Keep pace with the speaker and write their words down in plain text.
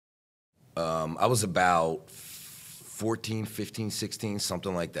I was about 14, 15, 16,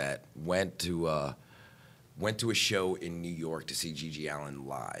 something like that. Went to a show in New York to see Gigi Allin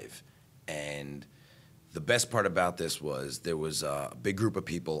live. And the best part about this was there was a big group of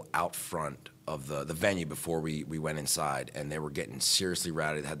people out front of the venue before we went inside, and they were getting seriously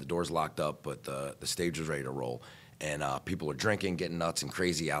rowdy. They had the doors locked up, but the stage was ready to roll. And people were drinking, getting nuts and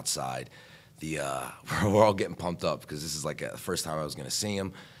crazy outside. We're all getting pumped up because this is like the first time I was going to see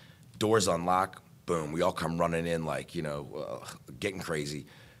him. Doors unlock, boom, we all come running in like, getting crazy.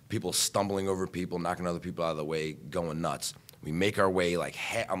 People stumbling over people, knocking other people out of the way, going nuts. We make our way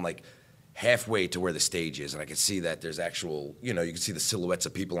I'm like halfway to where the stage is, and I can see that there's actual, you can see the silhouettes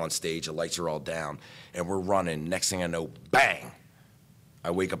of people on stage, the lights are all down, and we're running. Next thing I know, bang, I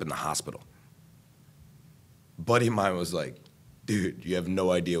wake up in the hospital. Buddy of mine was like, dude, you have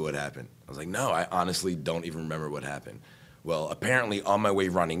no idea what happened. I was like, no, I honestly don't even remember what happened. Well, apparently on my way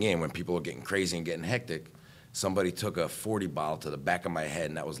running in, when people were getting crazy and getting hectic, somebody took a 40 bottle to the back of my head,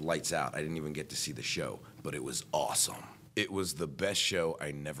 and that was lights out. I didn't even get to see the show, but it was awesome. It was the best show I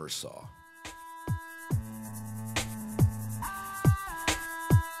never saw.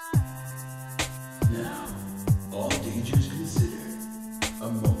 Now, all dangers considered, a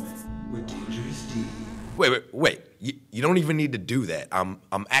moment with Dangerous D. Wait. You don't even need to do that. I'm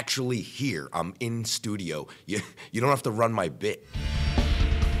actually here. I'm in studio. You don't have to run my bit.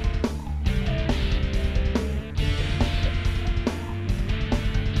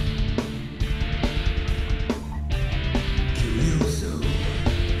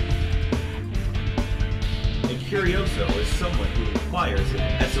 A curioso is someone who inquires in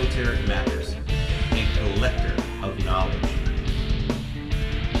esoteric matters, a collector of knowledge.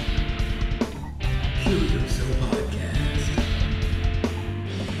 Curioso Podcast.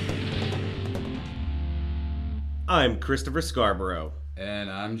 I'm Christopher Scarborough,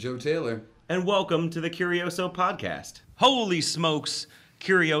 And I'm Joe Taylor. and welcome to the Curioso Podcast. Holy smokes,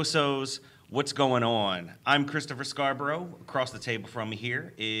 Curiosos, what's going on? I'm Christopher Scarborough. Across the table from me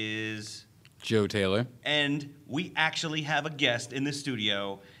here is... Joe Taylor. And we actually have a guest in the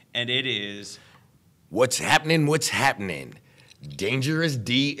studio, and it is... What's happening? Dangerous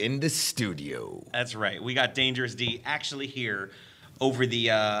D in the studio. That's right. We got Dangerous D actually here over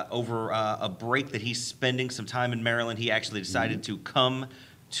a break that he's spending some time in Maryland. He actually decided to come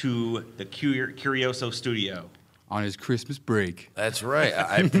to the Curioso studio. On his Christmas break. That's right.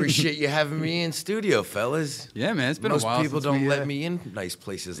 I appreciate you having me in studio, fellas. Yeah, man, it's been Most a while. Most people since don't we, let me in nice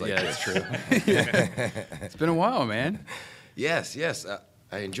places like yeah, this. that's true. It's been a while, man. Yes.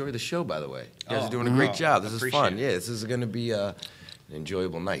 I enjoy the show, by the way. You guys are doing a great job. This is fun. Yeah, this is going to be an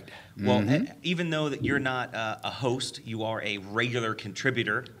enjoyable night. Well, even though that you're not a host, you are a regular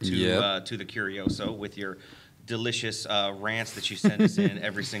contributor to the Curioso with your delicious rants that you send us in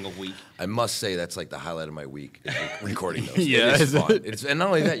every single week. I must say that's like the highlight of my week, is recording those. Yeah, it is is fun. it? And not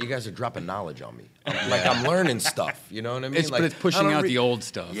only that, you guys are dropping knowledge on me. I'm learning stuff. You know what I mean? But it's pushing out the old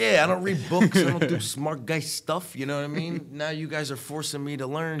stuff. Yeah, I don't read books. I don't do smart guy stuff. You know what I mean? Now you guys are forcing me to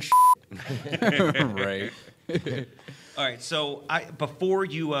learn Right. All right, so before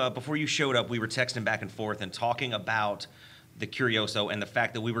you showed up, we were texting back and forth and talking about the Curioso and the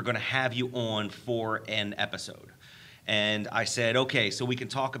fact that we were going to have you on for an episode. And I said, okay, so we can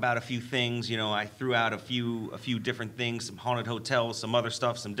talk about a few things. You know, I threw out a few different things, some haunted hotels, some other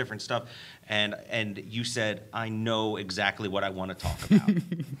stuff, some different stuff. And you said, I know exactly what I want to talk about.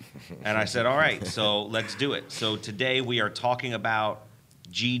 And I said, all right, so let's do it. So today we are talking about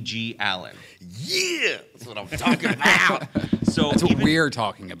Gigi Allin. Yeah, that's what I'm talking about. So That's what we're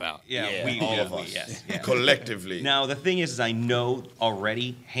talking about. All of us. Yes. Collectively. Now, the thing is I know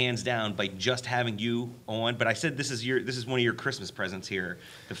already, hands down, by just having you on, but I said this is one of your Christmas presents here,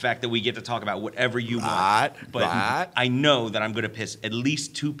 the fact that we get to talk about whatever you want. But I know that I'm going to piss at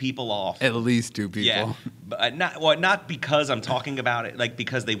least two people off. At least two people. Yeah. But not because I'm talking about it, like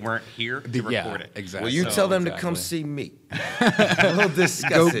because they weren't here to record it. Exactly. Well, you tell them to come see me. We'll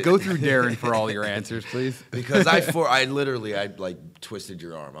discuss it. Go through Darren for all your answers, please. Because I like twisted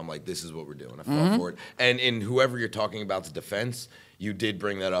your arm. I'm like, this is what we're doing. I fought for it. And in whoever you're talking about's defense, you did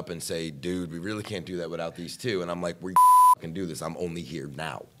bring that up and say, dude, we really can't do that without these two. And I'm like, we can do this. I'm only here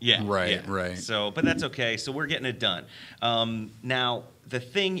now. Yeah. Right. So, but that's okay. So we're getting it done. Now, the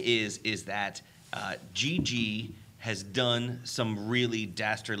thing is that Gigi has done some really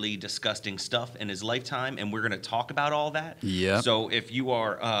dastardly, disgusting stuff in his lifetime, and we're going to talk about all that. Yeah. So if you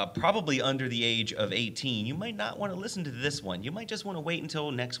are probably under the age of 18, you might not want to listen to this one. You might just want to wait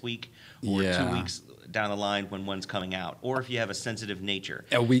until next week or 2 weeks down the line when one's coming out, or if you have a sensitive nature.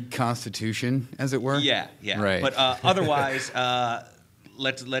 A weak constitution, as it were. Yeah. Right. But otherwise,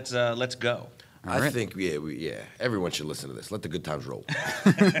 let's go. All I right. think everyone should listen to this. Let the good times roll.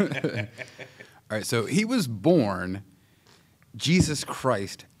 All right, so he was born Jesus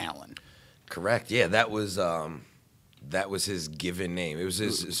Christ Allin. Correct. Yeah, that was his given name. It was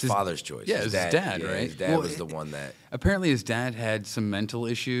his father's choice. Yeah, it was his dad, right? His dad Well, was the one that. Apparently, his dad had some mental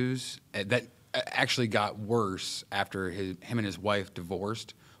issues that actually got worse after him and his wife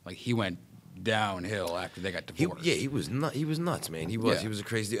divorced. Like, he went downhill after they got divorced. He was nuts, man. He was Yeah. a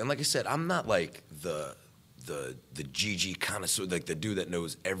crazy dude. And like I said, I'm not like the GG connoisseur, like the dude that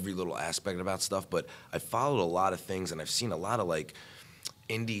knows every little aspect about stuff. But I followed a lot of things, and I've seen a lot of like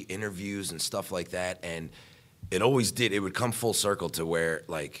indie interviews and stuff like that. And it always did. It would come full circle to where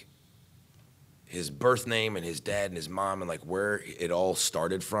like his birth name and his dad and his mom and like where it all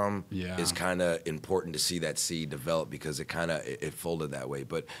started from is kind of important to see that seed develop, because it folded that way.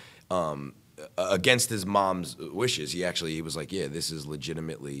 But against his mom's wishes, he was like, yeah, this is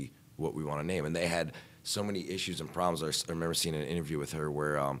legitimately what we want to name. And they had so many issues and problems. I remember seeing an interview with her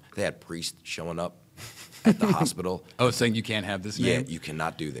where they had priests showing up at the hospital. Oh, saying you can't have this name? Yeah, you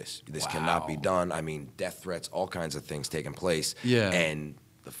cannot do this. This cannot be done. I mean, death threats, all kinds of things taking place. Yeah. And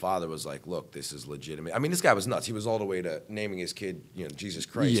the father was like, look, this is legitimate. I mean, this guy was nuts. He was all the way to naming his kid, Jesus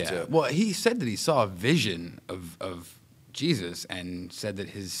Christ. Yeah. Well, he said that he saw a vision of Jesus and said that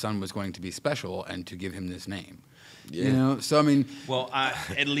his son was going to be special and to give him this name. Yeah. So I mean, Well,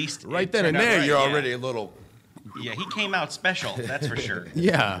 at least Right it then and turned out there, right, you're yeah. already a little Yeah, he came out special. That's for sure.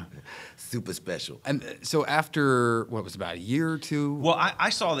 yeah. super special. And so after what was about a year or two? Well, I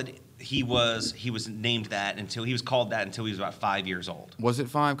saw that he was named that until he was called that until he was about 5 years old. Was it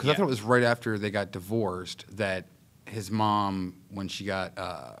 5? Because I Yeah. thought it was right after they got divorced that his mom, when she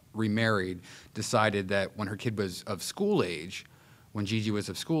got remarried, decided that when her kid was of school age, when Gigi was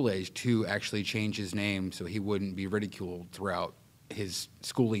of school age, to actually change his name so he wouldn't be ridiculed throughout his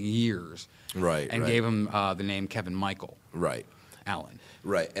schooling years. Right, And right. gave him the name Kevin Michael Right. Allen.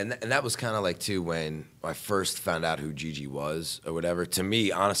 Right, and that was kind of like too when I first found out who Gigi was or whatever. To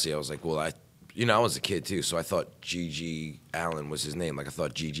me, honestly, I was like, well, I was a kid too, so I thought Gigi Allen was his name. Like I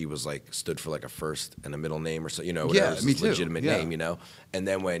thought Gigi was like stood for like a first and a middle name or so, whatever. Yeah, It was me his too. legitimate Yeah. name, And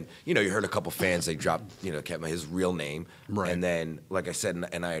then when you heard a couple fans, they dropped kept his real name, Right. And then like I said,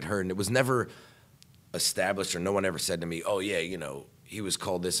 and I had heard, and it was never established, or no one ever said to me, oh yeah, he was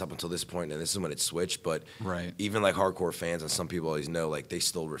called this up until this point, and this is when it switched. But Right. even like hardcore fans, and some people always know, like they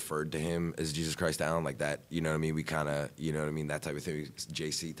still referred to him as Jesus Christ Allen, like that. You know what I mean? We kind of, that type of thing,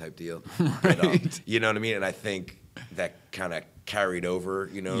 JC type deal. But, you know what I mean? And I think that kind of carried over,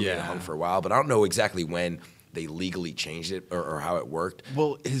 Yeah. and hung for a while. But I don't know exactly when they legally changed it or how it worked.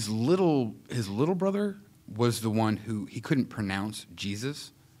 Well, his little brother was the one who he couldn't pronounce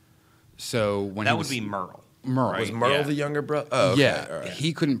Jesus. So when That he would was, be Merle. Merle. right? Was Merle Yeah. the younger brother? Oh, okay. Yeah, All right.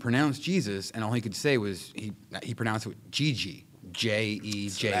 he couldn't pronounce Jesus, and all he could say was he pronounced it with Gigi,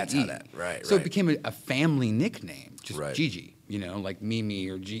 Jeje. So that's how that- right, So right. it became a family nickname, just Right. Gigi. Like Mimi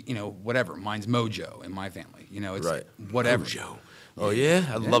or whatever. Mine's Mojo in my family. It's Right. whatever. Mojo. Oh yeah,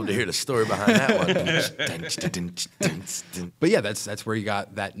 I'd love to hear the story behind that one. But yeah, that's where he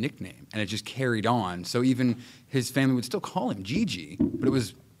got that nickname, and it just carried on. So even his family would still call him Gigi, but it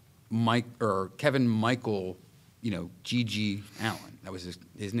was Mike or Kevin Michael, Gigi Allen. That was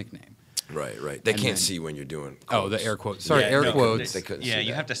his nickname. Right. They And can't then- see when you're doing. Oh, the quotes. air quotes. Sorry, air no, quotes. They couldn't Yeah, see you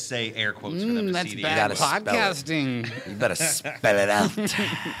that. have to say air quotes for them to That's see the bad gotta spell it. podcasting. You better spell it out.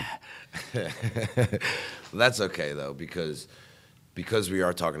 That's okay though, because we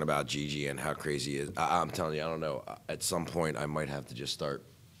are talking about Gigi and how crazy he is. I'm telling you, I don't know. At some point, I might have to just start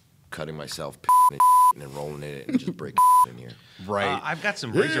cutting myself and then rolling in it and just break in here. Right. I've got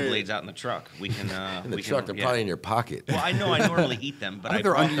some razor blades out in the truck. We can. In the we truck, can, they're probably in your pocket. Well, I know I normally eat them, but I I think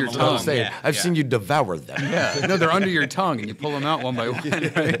they're brought under your them tongue. along. I'm saying, Yeah, I've yeah. seen you devour them. Yeah. No, they're under your tongue, and you pull them out one by one.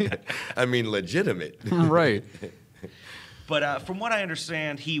 Right. I mean, legitimate. Right. But from what I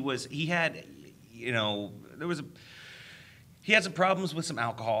understand, he had some problems with some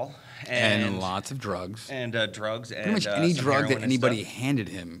alcohol And lots of drugs. and drugs and Pretty much any some drug heroin that and anybody stuff. handed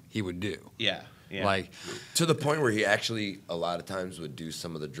him, he would do. Yeah. Like, To the point where he actually, a lot of times, would do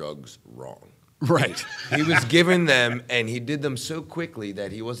some of the drugs wrong. right. He was given them, and he did them so quickly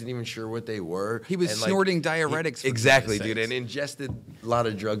that he wasn't even sure what they were. He was And, like, snorting diuretics, for Exactly, goodness dude, sakes. and ingested a lot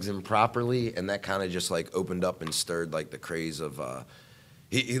of drugs improperly, and that kind of just like opened up and stirred like the craze of.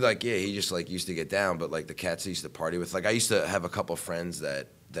 He just like used to get down, but like the cats he used to party with. Like I used to have a couple friends that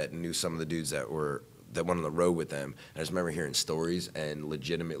knew some of the dudes that were that went on the road with them. And I just remember hearing stories, and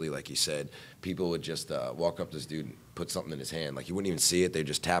legitimately, like you said, people would just walk up to this dude and put something in his hand. Like, you wouldn't even see it. They'd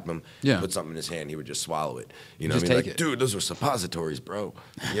just tap him, put something in his hand. He would just swallow it. You know Just what I mean? take Like, it. dude, those were suppositories, bro.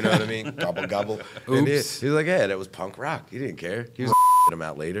 You know what I mean? Gobble, gobble. And Oops. he was like, yeah, that was punk rock. He didn't care. He was him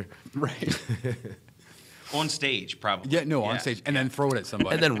out later. Right. On stage, probably. Yeah, no, on stage, and then throw it at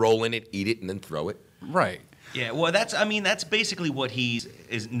somebody. And then roll in it, eat it, and then throw it. right. Yeah, well, that's basically what he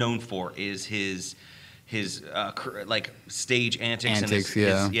is known for, is his like stage antics and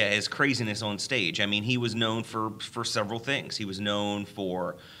his craziness on stage. I mean, he was known for several things. He was known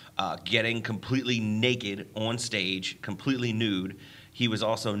for getting completely naked on stage, completely nude. He was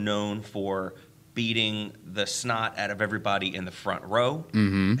also known for beating the snot out of everybody in the front row.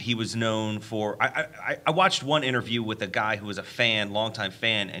 Mm-hmm. He was known for. I watched one interview with a guy who was a fan, longtime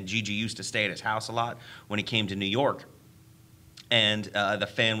fan, and Gigi used to stay at his house a lot when he came to New York. And the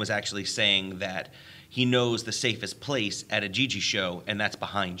fan was actually saying that he knows the safest place at a Gigi show, and that's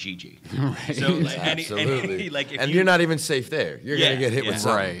behind Gigi. Right. So, Absolutely. if you're not even safe there. You're gonna get hit with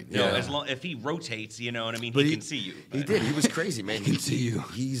something. Right. No, Yeah. as long if he rotates, you know what I mean. But He can see you. He but- did. He was crazy, man. He can see you.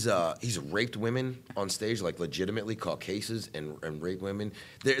 He's raped women on stage, like legitimately caught cases and raped women.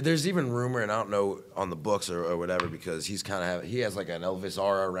 There's even rumor, and I don't know on the books or whatever, because he has like an Elvis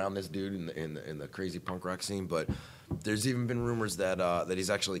aura around this dude in the crazy punk rock scene. But there's even been rumors that he's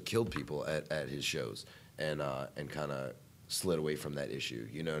actually killed people at his shows and kind of slid away from that issue.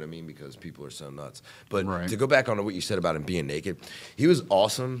 You know what I mean? Because people are so nuts. But Right. to go back on what you said about him being naked, he was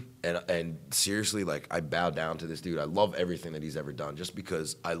awesome. And seriously, like, I bow down to this dude. I love everything that he's ever done, just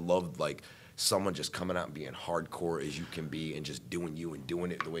because I love, like, someone just coming out and being hardcore as you can be and just doing you and doing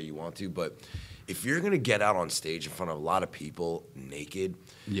it the way you want to. But if you're going to get out on stage in front of a lot of people naked,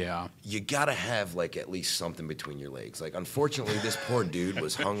 Yeah. you got to have, like, at least something between your legs. Like, unfortunately, this poor dude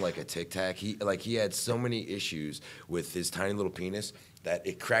was hung like a Tic Tac. He had so many issues with his tiny little penis that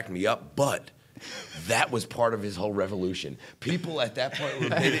it cracked me up. But that was part of his whole revolution. People at that point,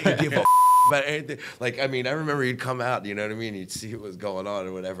 they didn't give a about anything. Like, I mean, I remember he'd come out, you know what I mean? He'd see what was going on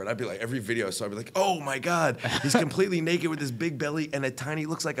or whatever. And I'd be like, every video I saw, I'd be like, oh my God, he's completely naked with his big belly and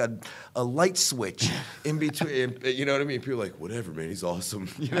looks like a light switch in between. You know what I mean? People are like, whatever, man, he's awesome.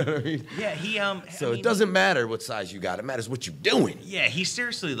 You know what I mean? Yeah, he So it doesn't matter what size you got. It matters what you're doing. Yeah, he's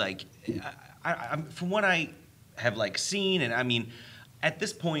seriously like, from what I have like seen, and I mean, at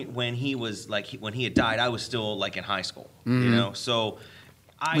this point when he was like when he had died, I was still like in high school, you know. So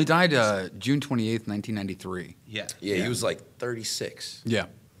We died June 28th, 1993. Yeah, Yeah, he was like 36. Yeah.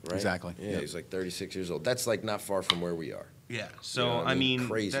 Right? Exactly. Yeah, he was like 36 years old. That's like not far from where we are. yeah. So You know what I mean,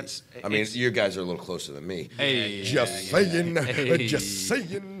 crazy. that's. I mean, it's- you guys are a little closer than me. Hey. Just saying. Hey. Just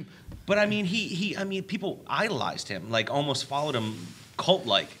saying. But I mean, I mean, people idolized him, like almost followed him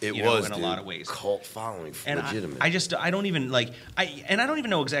cult-like. It you know, was in a dude, lot of ways. cult following, And legitimate. I don't even like I don't even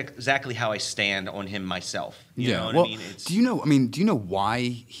know exactly how I stand on him myself. You know what well, I mean? It's, do you know why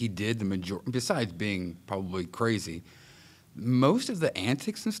he did the majority? Besides being probably crazy, most of the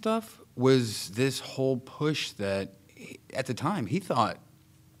antics and stuff was this whole push that at the time he thought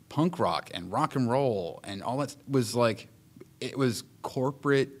punk rock and rock and roll and all that was like it was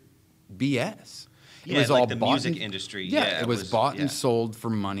corporate BS. It Yeah, was like all the bought music and- industry. Yeah, Yeah, it was bought yeah. and sold for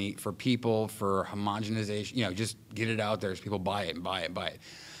money, for people, for homogenization. You know, just get it out there so people buy it and buy it and buy it.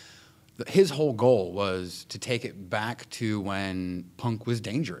 His whole goal was to take it back to when punk was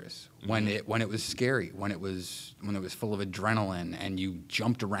dangerous, when it was scary, when it was full of adrenaline, and you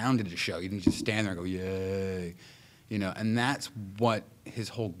jumped around at a show. You didn't just stand there and go yay, you know. And that's what his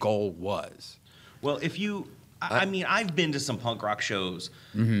whole goal was. Well, if you, I mean, I've been to some punk rock shows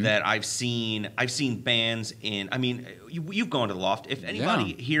Mm-hmm. that I've seen bands in. I mean, you've gone to the Loft. If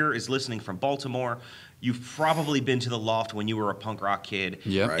anybody here is listening from Baltimore, you've probably been to the Loft when you were a punk rock kid.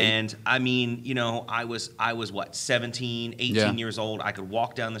 Yeah. Right. And I mean, you know, I was what, 17, 18 Yeah. years old. I could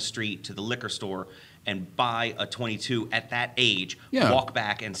walk down the street to the liquor store and buy a 22 at that age. Yeah. Walk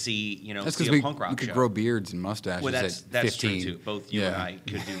back and see, you know, That's see because a punk rock we could show. grow beards and mustaches Well, at that's 15. true too. Both you and Yeah. I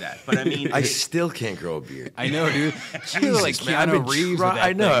could do that. But I mean, I still can't grow a beard. I know, dude. You look like Jesus, man, I've been Keanu Reeves with try- that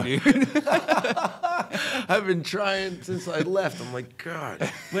I know. thing, dude. I've been trying since I left. I'm like,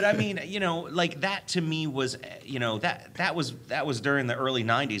 God. But I mean, you know, like that to me was, you know, that was during the early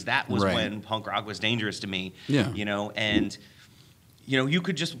 '90s. That was Right. when punk rock was dangerous to me. Yeah. You know, and you know, you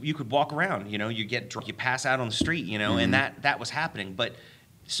could walk around. You know, you get drunk, you pass out on the street. You know, and that was happening. But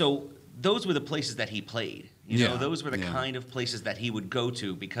so those were the places that he played. You know, Yeah, those were the yeah. kind of places that he would go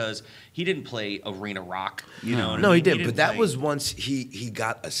to because he didn't play arena rock. You know, what I No, mean? he didn't. But that play- was once he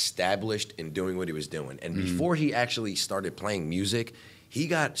got established in doing what he was doing. And before he actually started playing music, he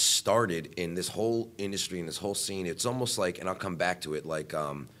got started in this whole industry and this whole scene. It's almost like, and I'll come back to it, like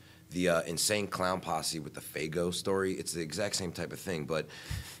the Insane Clown Posse with the Fago story. It's the exact same type of thing. But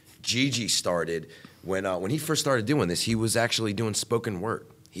Gigi started when he first started doing this. He was actually doing spoken word.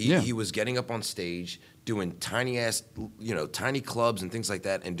 He was getting up on stage, doing tiny clubs and things like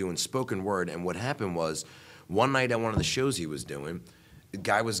that, and doing spoken word. And what happened was, one night at one of the shows he was doing, the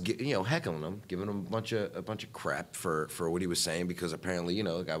guy was heckling him, giving him a bunch of crap for what he was saying, because apparently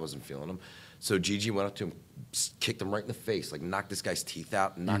the guy wasn't feeling him. So Gigi went up to him, kicked him right in the face, like knocked this guy's teeth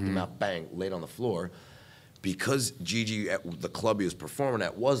out, knocked him out, bang, laid on the floor. Because Gigi at the club he was performing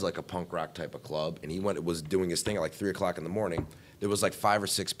at was like a punk rock type of club, and was doing his thing at like 3 o'clock in the morning. There was like 5 or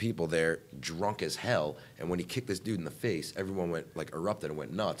 6 people there, drunk as hell, and when he kicked this dude in the face, everyone erupted and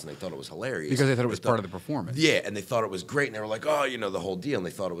went nuts, and they thought it was hilarious. Because they thought it was part of the performance. Yeah, and they thought it was great, and they were like, oh, the whole deal, and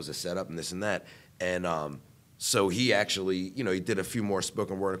they thought it was a setup and this and that. And so he actually, he did a few more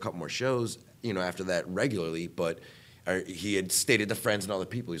spoken word, a couple more shows, after that regularly, but he had stated to friends and other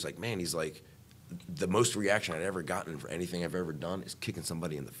people, he's like, man, the most reaction I'd ever gotten for anything I've ever done is kicking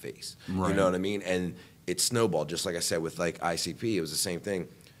somebody in the face. Right. You know what I mean? And it snowballed, just like I said with like ICP. It was the same thing.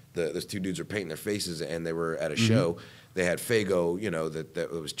 Those 2 dudes were painting their faces, and they were at a show. They had Fago,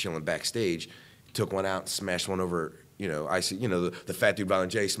 that was chilling backstage, took one out, and smashed one over. The fat dude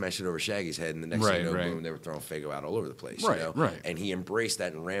Violent J smashed it over Shaggy's head, and the next thing you know, boom, they were throwing Fago out all over the place. Right. And he embraced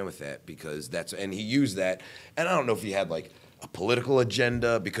that and ran with that, because and he used that. And I don't know if he had like a political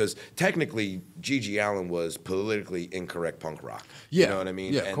agenda, because technically Gigi Allin was politically incorrect punk rock. Yeah. You know what I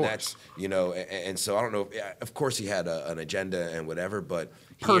mean? Yeah, of and course. that's, and so I don't know. Of course he had an agenda and whatever, but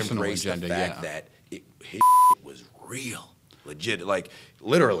he Personal embraced agenda, the fact yeah. that his was real, legit, like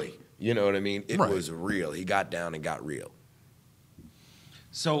literally. You know what I mean? It was real. He got down and got real.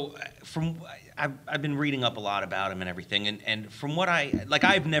 So I've been reading up a lot about him and everything, and from what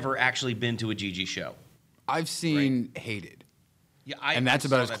I've never actually been to a Gigi show. I've seen Hated. Yeah, and that's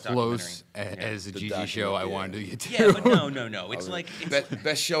about saw as that close documentary. as a The Gigi show I documentary, wanted to get to. Yeah, but no. It's like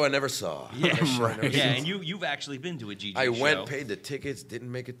Best show I never saw. yeah, Best show I never yeah, saw. and you've actually been to a Gigi I show. went, paid the tickets,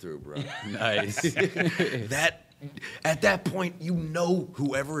 didn't make it through, bro. Nice. At that point,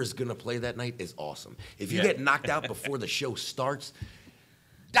 whoever is gonna play that night is awesome. If you get knocked out before the show starts,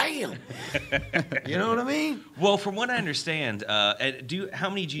 damn. You know what I mean? Well, from what I understand, how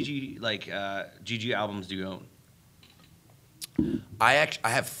many Gigi Gigi albums do you own? I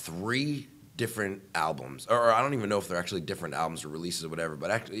have 3 different albums, or I don't even know if they're actually different albums or releases or whatever.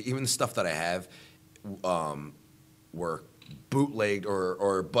 But actually, even the stuff that I have were bootlegged,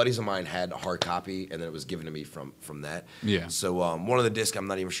 or buddies of mine had a hard copy, and then it was given to me from that. Yeah. So one of the discs, I'm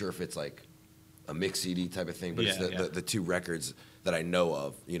not even sure if it's like a mix CD type of thing, but it's the 2 records that I know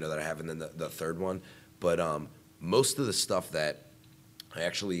of, that I have, and then the third one. But most of the stuff that I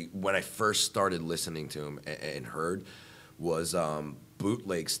actually, when I first started listening to him and heard, was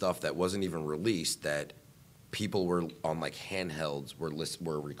bootleg stuff that wasn't even released, that people were on like handhelds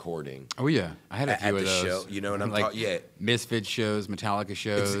were recording. Oh yeah, I had a few at of the those. show. You know what I'm like talking? Yeah. Misfits shows, Metallica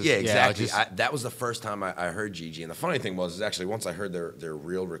shows. Yeah, exactly. just- That was the first time I heard Gigi, and the funny thing was, is actually once I heard their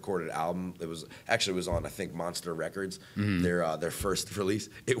real recorded album, it was on, I think, Monster Records, their first release.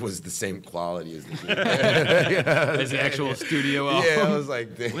 It was the same quality as the as the actual studio album. Yeah, I was like,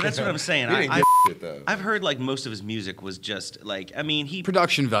 Well, that's what I'm saying. He didn't give shit though. I've heard like most of his music was just like, I mean,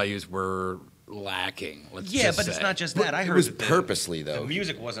 Production values were lacking. Let's just but it's say. not just that. I heard it was that purposely though. The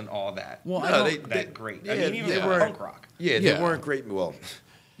music wasn't all that. Well, No, that great. Yeah, I mean, even they with weren't punk rock. Yeah, Yeah. they weren't great. Well,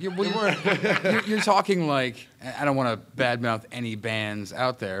 you're talking like, I don't want to badmouth any bands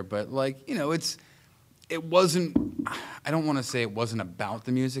out there, but like, it wasn't, I don't want to say it wasn't about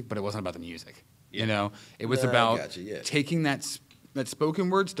the music, but it wasn't about the music. It was No, I about gotcha, yeah. taking that spoken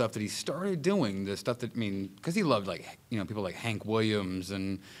word stuff that he started doing, the stuff that, because he loved like, people like Hank Williams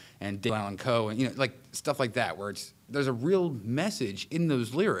and Dale Allen Coe and, like stuff like that, where there's a real message in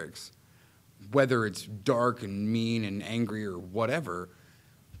those lyrics, whether it's dark and mean and angry or whatever.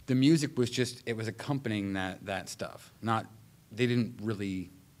 The music was just, it was accompanying that stuff. They didn't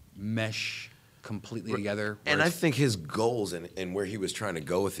really mesh completely together. and I think his goals and where he was trying to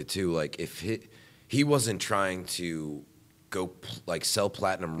go with it too, like if he wasn't trying to go like sell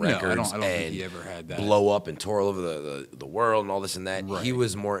platinum records I don't and think he ever had that. blow up and tour all over the world and all this and that. Right. He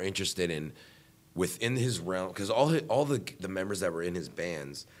was more interested in within his realm, because all the members that were in his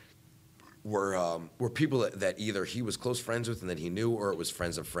bands were people that either he was close friends with and that he knew, or it was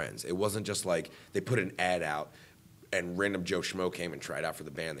friends of friends. It wasn't just like they put an ad out and random Joe Schmo came and tried out for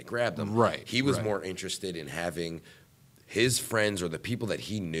the band. They grabbed him. Right, He was right. more interested in having his friends or the people that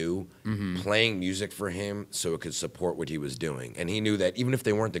he knew playing music for him so it could support what he was doing. And he knew that even if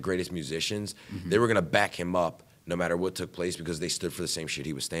they weren't the greatest musicians, they were going to back him up no matter what took place because they stood for the same shit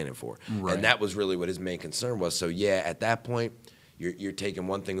he was standing for. Right. And that was really what his main concern was. So, yeah, at that point, you're taking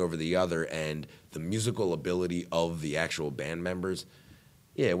one thing over the other, and the musical ability of the actual band members,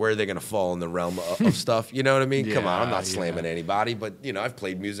 yeah, where are they going to fall in the realm of stuff? You know what I mean? Come on, I'm not slamming anybody, but, you know, I've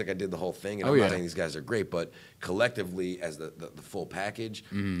played music. I did the whole thing, and I'm not saying these guys are great, but collectively, as the full package,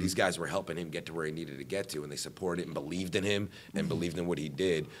 these guys were helping him get to where he needed to get to, and they supported and believed in him and believed in what he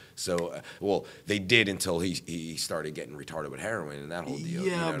did. So, well, they did until he started getting retarded with heroin and that whole deal.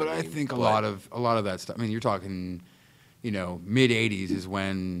 Yeah, you know but what I mean? think a lot of that stuff. I mean, you're talking, you know, mid '80s is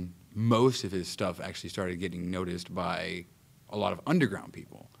when most of his stuff actually started getting noticed by a lot of underground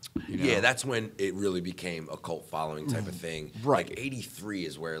people. You know? Yeah, that's when it really became a cult following type of thing. Right. Like '83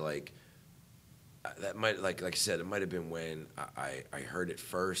 is where that might like I said, it might have been when I heard it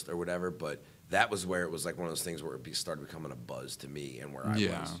first or whatever, but that was where it was like one of those things where it started becoming a buzz to me and where I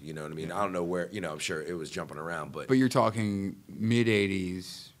was. You know what I mean? I don't know where, you know, I'm sure it was jumping around, but you're talking mid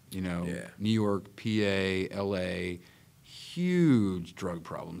 '80s, you know, New York, PA, LA, huge drug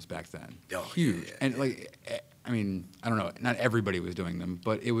problems back then. Oh, huge. yeah. And like, I mean, I don't know, not everybody was doing them,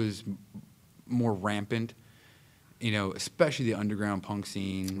 but it was more rampant, you know, especially the underground punk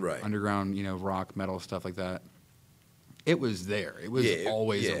scene, underground, you know, rock, metal, stuff like that. It was there. It was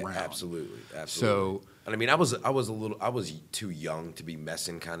always around. Absolutely. So, and I mean, I was too young to be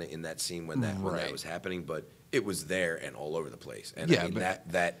messing kind of in that scene when that was happening, but it was there and all over the place. And I mean,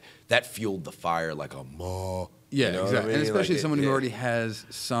 that fueled the fire like a maw. Yeah, you know exactly. what I mean? And especially like someone who already has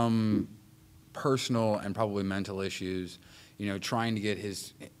some personal and probably mental issues, you know, trying to get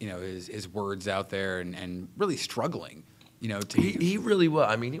his words out there and really struggling, you know. He really was.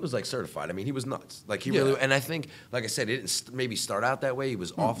 I mean, he was like certified. I mean, he was nuts. Like he really. And I think, like I said, it didn't maybe start out that way. He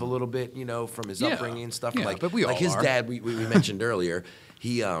was off a little bit, you know, from his upbringing and stuff. Yeah, like, but we all his are. dad. We mentioned earlier.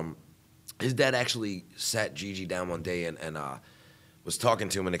 His dad actually sat Gigi down one day and was talking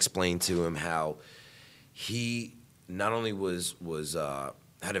to him and explained to him how he not only was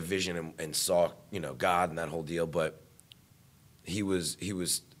had a vision and saw, you know, God and that whole deal, but he was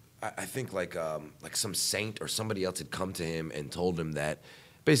I think like some saint or somebody else had come to him and told him that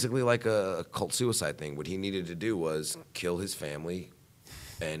basically like a cult suicide thing. What he needed to do was kill his family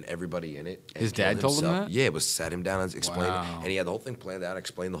and everybody in it. His dad told him that? Yeah, it was sat him down and explained it, and he had the whole thing planned out,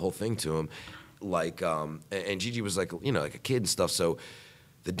 explained the whole thing to him, like and Gigi was like, you know, like a kid and stuff. So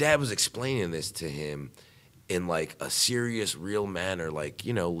the dad was explaining this to him in like a serious, real manner, like,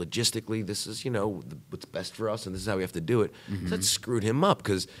 you know, logistically, this is, you know, what's best for us, and this is how we have to do it. So that screwed him up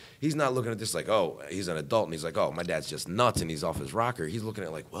because he's not looking at this like, oh, he's an adult, and he's like, oh, my dad's just nuts, and he's off his rocker. He's looking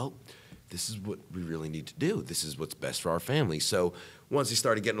at like, well, this is what we really need to do. This is what's best for our family. So once he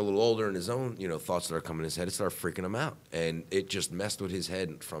started getting a little older and his own, you know, thoughts started coming in his head, it started freaking him out, and it just messed with his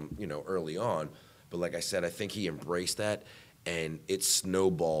head from, you know, early on. But like I said, I think he embraced that. And it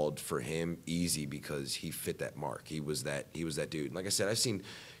snowballed for him easy because he fit that mark. He was that dude. And like I said, I've seen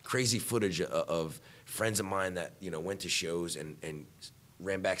crazy footage of friends of mine that, you know, went to shows and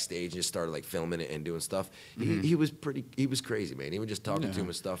ran backstage and just started like filming it and doing stuff. He was crazy, man. Even just talking to him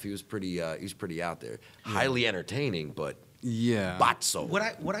and stuff, he was pretty out there. Highly entertaining, but botso.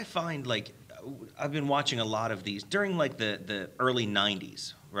 What I find, like, I've been watching a lot of these during like the early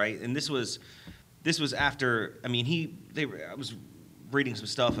 '90s, right? And this was after, I mean, I was reading some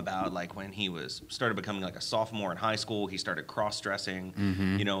stuff about like when he started becoming like a sophomore in high school, he started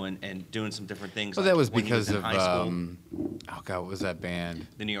cross-dressing, you know, and doing some different things. Well, like that was when he because in of, high school. Oh God, what was that band?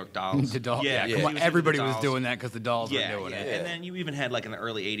 The New York Dolls. The Dolls. Yeah, Come on, he everybody with the was Dolls. doing that because the Dolls were doing it. And then you even had like in the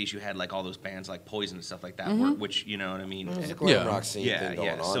early '80s, you had like all those bands like Poison and stuff like that, which, you know what I mean. It was a glam rock scene thing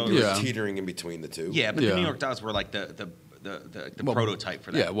going on. So It was teetering in between the two. Yeah, but the New York Dolls were like the prototype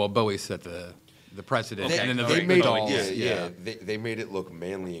for that. Yeah, well, Bowie set the precedent, Okay. and then They the made Dolls. they made it look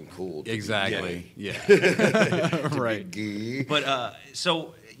manly and cool. Exactly. Yeah. Right. But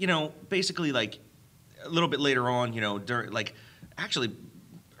so, you know, basically like a little bit later on, you know, during like actually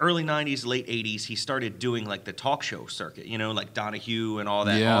early '90s, late '80s, he started doing like the talk show circuit, you know, like Donahue and all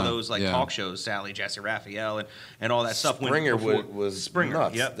that, all those like talk shows, Sally, Jesse Raphael, and all that stuff. Springer was Springer.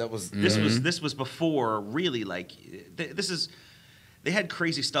 nuts. Yep. That was this was before really like this is. they had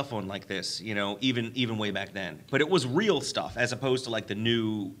crazy stuff on like this, you know, even way back then. But it was real stuff as opposed to like the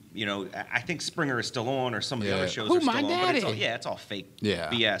new, you know, I think Springer is still on or some of the other shows Who, are still my on. But it's all, daddy? it's all fake Yeah.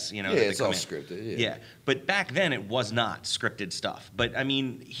 BS, you know. Yeah, that they it's come all in. scripted. Yeah, but back then it was not scripted stuff. But I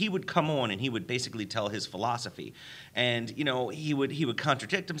mean, he would come on and he would basically tell his philosophy, and you know, he would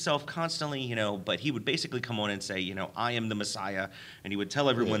contradict himself constantly, you know. But he would basically come on and say, you know, I am the Messiah, and he would tell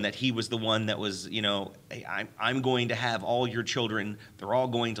everyone that he was the one that was, you know, hey, I'm going to have all your children. They're all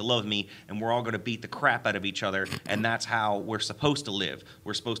going to love me, and we're all going to beat the crap out of each other, and that's how we're supposed to live.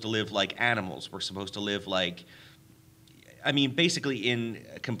 We're supposed to live like animals. We're supposed to live like, I mean, basically in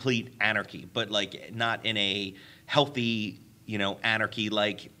complete anarchy, but like not in a healthy, you know, anarchy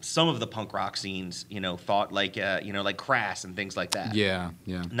like some of the punk rock scenes, you know, thought like, you know, like Crass and things like that. Yeah.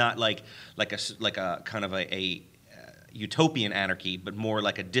 Not like a kind of a utopian anarchy, but more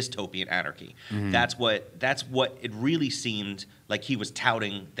like a dystopian anarchy. Mm-hmm. That's what it really seemed like he was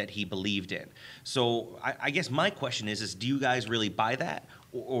touting that he believed in. So I guess my question is do you guys really buy that,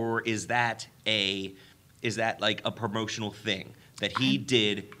 or is that like a promotional thing that he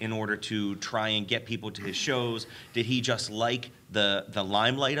did in order to try and get people to his shows? Did he just like the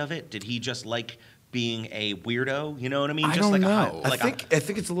limelight of it? Did he just like being a weirdo? You know what I mean? I Just don't like know. I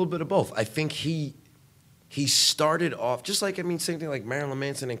think it's a little bit of both. I think he started off just like, I mean, same thing like Marilyn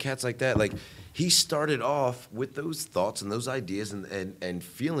Manson and cats like that. Like he started off with those thoughts and those ideas and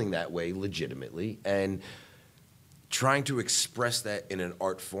feeling that way legitimately and trying to express that in an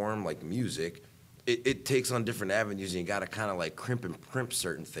art form like music. It takes on different avenues, and you got to kind of like crimp and primp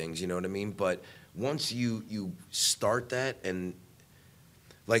certain things, you know what I mean? But once you start that, and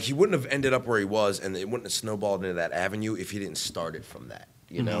like he wouldn't have ended up where he was, and it wouldn't have snowballed into that avenue if he didn't start it from that,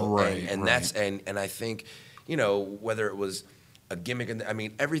 you know? Right, And right. that's and I think, you know, whether it was a gimmick, and I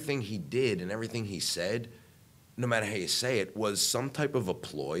mean everything he did and everything he said, no matter how you say it, was some type of a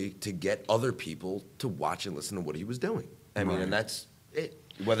ploy to get other people to watch and listen to what he was doing. I mean, and that's it.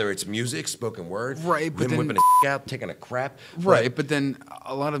 Whether it's music, spoken word, Right, but him then- whipping his out, taking a crap. Right, but then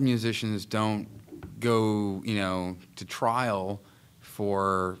a lot of musicians don't go, you know, to trial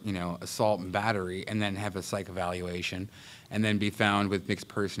for, you know, assault and battery and then have a psych evaluation and then be found with mixed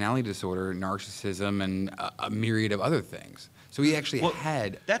personality disorder, narcissism, and a myriad of other things. So he actually Well,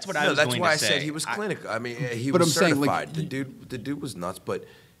 had... that's what I No, was that's going why to I say. said he was clinical. I mean, he But was I'm saying, like, certified. The dude was nuts. But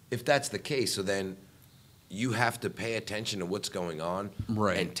if that's the case, so then you have to pay attention to what's going on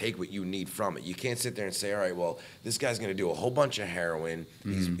Right. and take what you need from it. You can't sit there and say, all right, well, this guy's going to do a whole bunch of heroin.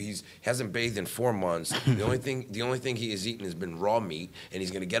 He's hasn't bathed in 4 months. The only thing he has eaten has been raw meat, and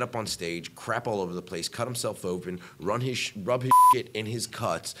he's going to get up on stage, crap all over the place, cut himself open, rub his shit in his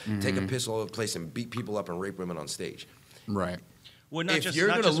cuts, take a piss all over the place, and beat people up and rape women on stage. Right. Well, not If just, you're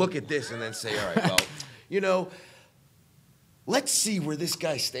not going to just- look at this and then say, all right, well, you know, let's see where this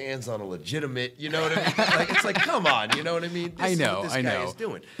guy stands on a legitimate, you know what I mean? Like, it's like, come on, you know what I mean? This I is know, what this I guy know. is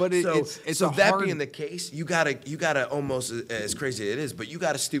doing. But it's so a that hard- being the case, you gotta almost, as crazy as it is, but you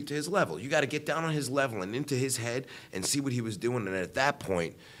gotta stoop to his level. You gotta get down on his level and into his head and see what he was doing. And at that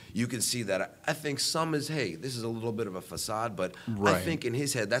point, you can see that I think some is, hey, this is a little bit of a facade, but I Right. think in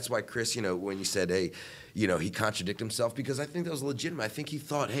his head, that's why Chris, you know, when you said, hey, you know, he contradicted himself, because I think that was legitimate. I think he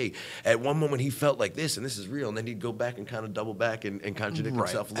thought, hey, at one moment he felt like this and this is real, and then he'd go back and kind of double back and contradict Right.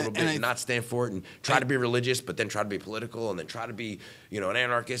 himself a little And bit I- and not stand for it and try to be religious, but then try to be political and then try to be, you know, an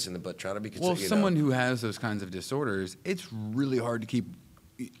anarchist, but try to be Well, you know. someone who has those kinds of disorders, it's really hard to keep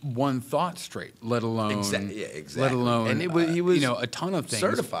one thought straight, let alone Yeah, exactly. let alone And he was you know, a ton of things.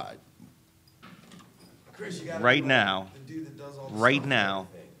 certified. Chris, you gotta Right know now, the dude that does all the right stuff now, and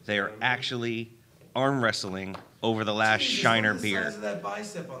everything. they are actually arm wrestling over the last Shiner beer. Size of that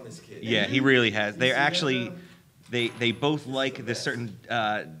bicep on this kid. Yeah, he really has. They're see that, actually, though? they both like this certain.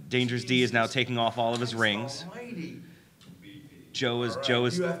 Dangerous D is now taking off all of his rings. Almighty. Joe is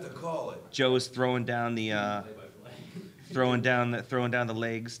You have to call it. Joe is throwing down the throwing down the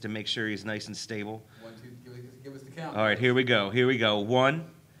legs to make sure he's nice and stable. 1, 2, give us the count. All right, here we go. Here we go. 1,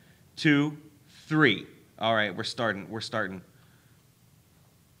 2, 3. All right, we're starting.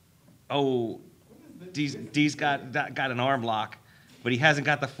 Oh, D's got an arm lock, but he hasn't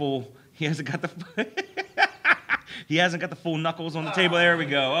got the full. He hasn't got the. He hasn't got the full knuckles on the table. There we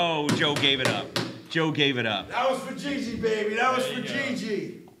go. Oh, Joe gave it up. That was for Gigi, baby. That was for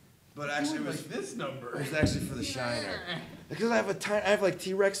Gigi. But actually, it was this number. It was actually for the Shiner. Because I have like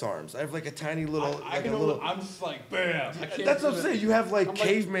T-Rex arms. I have like a tiny little, I'm just like, bam. That's what I'm saying. You have like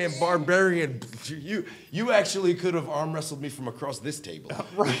caveman, barbarian. You actually could have arm wrestled me from across this table.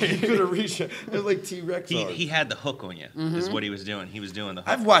 Right. You could have reached. It was like T-Rex arms. He had the hook on you. Is what he was doing. He was doing the hook.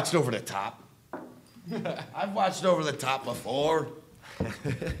 I've watched Over the Top. I've watched Over the Top before.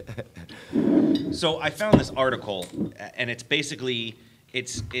 So I found this article, and it's basically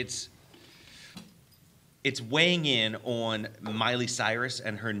it's weighing in on Miley Cyrus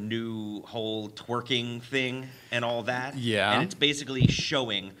and her new whole twerking thing and all that. Yeah. And it's basically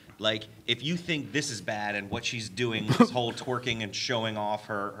showing, like, if you think this is bad and what she's doing, this whole twerking and showing off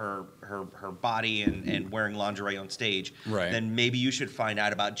her body and wearing lingerie on stage, Right. then maybe you should find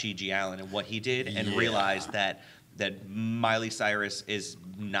out about Gigi Allen and what he did and realize that Miley Cyrus is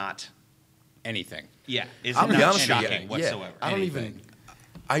not, Anything. is I'll be not honest with you, shocking whatsoever. I don't Anything. even.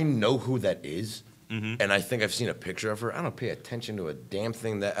 I know who that is, and I think I've seen a picture of her. I don't pay attention to a damn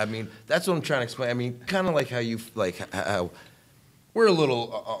thing that. I mean, that's what I'm trying to explain. I mean, kind of like how you how we're a little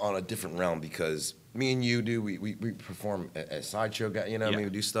on a different realm because me and you do. We perform as sideshow guy. You know what I mean?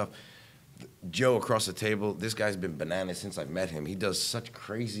 We do stuff. Joe across the table, this guy's been bananas since I've met him. He does such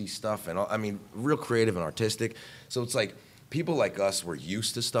crazy stuff, and I mean, real creative and artistic. So it's like people like us, we're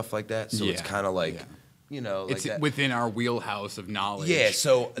used to stuff like that. So it's Yeah, kind of like, yeah. you know, like It's that. within our wheelhouse of knowledge. Yeah,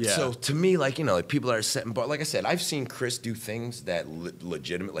 so Yeah. so to me, like, you know, like people that are setting bar. Like I said, I've seen Chris do things that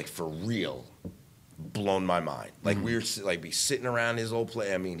legitimate, like for real, blown my mind. Like we were like be sitting around his old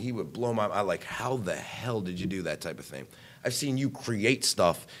play. I mean, he would blow my mind. Like, how the hell did you do that type of thing? I've seen you create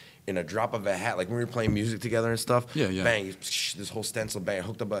stuff in a drop of a hat. Like when we were playing music together and stuff. Yeah, yeah. Bang, this whole stencil, bang,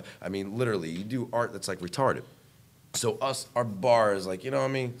 hooked up. I mean, literally, you do art that's like retarded. So our bar is like, you know what I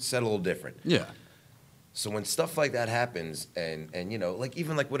mean, set a little different. Yeah. So when stuff like that happens, and you know, like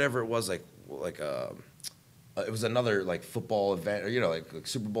even like whatever it was, like it was another like football event, or you know, like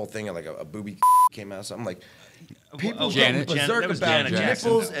Super Bowl thing, and like a booby came out. So I'm like, people Janet- go berserk that was about Janet Jackson,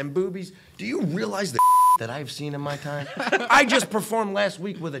 nipples though. and boobies. Do you realize the that I've seen in my time? I just performed last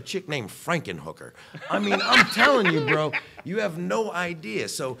week with a chick named Frankenhooker. I mean, I'm telling you, bro, you have no idea.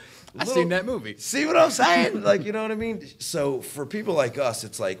 So I've seen that movie. See what I'm saying? Like, you know what I mean? So for people like us,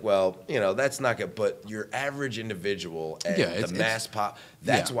 it's like, well, you know, that's not good. But your average individual and Yeah, the mass pop,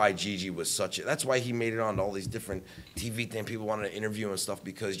 that's yeah. why Gigi was that's why he made it on all these different TV things. People wanted to interview him and stuff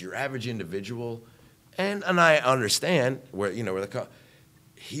because your average individual, and I understand where, you know, where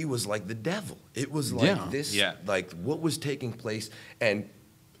he was like the devil. It was like like what was taking place. And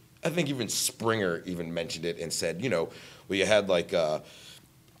I think even Springer even mentioned it and said, you know, well, you had like,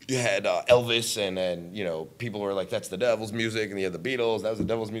 you had Elvis, and then, you know, people were like, that's the devil's music, and you had the Beatles, that was the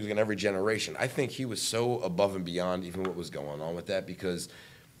devil's music in every generation. I think he was so above and beyond even what was going on with that, because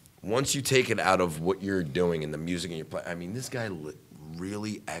once you take it out of what you're doing in the music and you're playing, I mean, this guy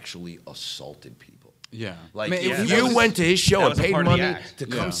really actually assaulted people. Yeah. Like, I mean, if that you was- went to his show that and was a paid part of the money act. to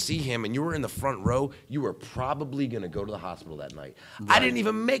Yeah. come see him and you were in the front row, you were probably going to go to the hospital that night. I didn't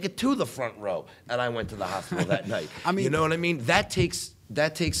even make it to the front row, and I went to the hospital that night. I mean- you know what I mean? That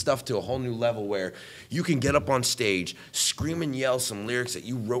takes stuff to a whole new level where you can get up on stage, scream and yell some lyrics that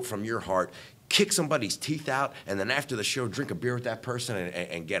you wrote from your heart, kick somebody's teeth out, and then after the show, drink a beer with that person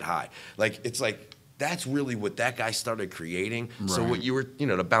and get high. Like, it's like, that's really what that guy started creating. So Right. what you were, you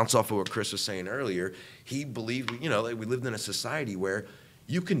know, to bounce off of what Chris was saying earlier, he believed, you know, like we lived in a society where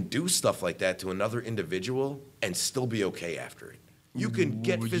you can do stuff like that to another individual and still be okay after it. You can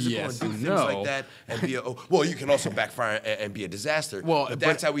get physical yes and do and things no. like that and be well, you can also backfire and be a disaster. Well, but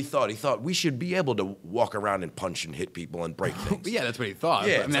that's but- how he thought. He thought we should be able to walk around and punch and hit people and break things. Yeah, that's what he thought.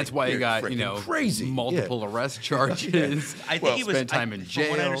 Yeah, But, it's and that's like, why he you're got, freaking you know, crazy. multiple arrest charges. I think he was spent time in jail.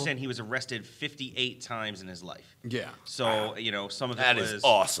 From what I understand, he was arrested 58 times in his life. Yeah. So you know, some of it That was is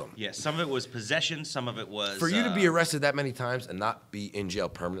awesome. Yeah, some of it was possession. Some of it was For you to be arrested that many times and not be in jail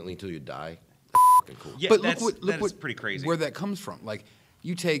permanently until you die, that's fucking cool. Yeah, But that's, look that's what pretty crazy. Where that comes from. Like,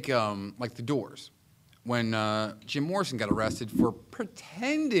 you take like the Doors, when Jim Morrison got arrested for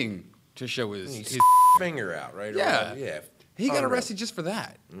pretending to show his Finger out, right? Yeah. Or, yeah. he got Unreal. arrested just for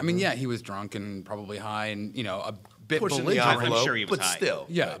that. I mean, yeah, he was drunk and probably high and, you know, a bit Pushing the belligerent. envelope, sure he was but high. still.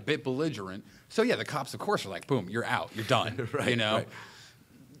 Yeah, a bit belligerent. So yeah, the cops, of course, are like, boom, you're out, you're done. Right, you know. right.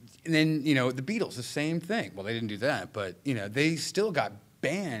 And then, you know, the Beatles, the same thing. Well, they didn't do that, but, you know, they still got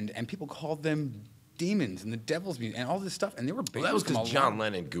banned, and people called them demons and the devil's music and all this stuff, and they were banned. Well, that was from because a John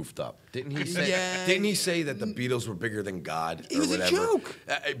lot. Lennon goofed up, didn't he? Say, Yeah. Didn't he say that the Beatles were bigger than God? It or was a whatever? joke.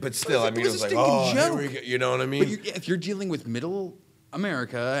 But still, But I mean, it it was was a like, oh, stinking here we joke. go. You know what I mean? But if you're dealing with middle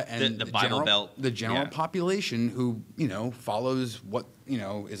America and The Bible general, Belt, the general yeah. population who, you know, follows what, you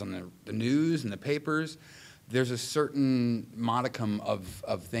know, is on the news and the papers, there's a certain modicum of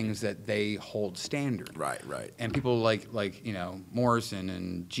things that they hold standard. Right, right. And people like you know, Morrison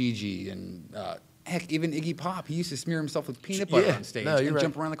and Gigi and heck, even Iggy Pop, he used to smear himself with peanut butter Yeah. on stage No, you're and right.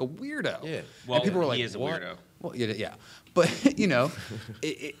 jump around like a weirdo. Yeah. Well, and people were he like, is a "What?" weirdo. Well, yeah, but you know,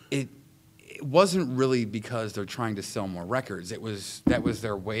 it wasn't really because they're trying to sell more records. That was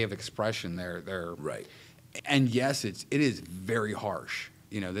their way of expression. Their Right. And yes, it is very harsh.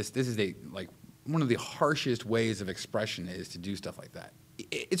 You know, this is one of the harshest ways of expression is to do stuff like that.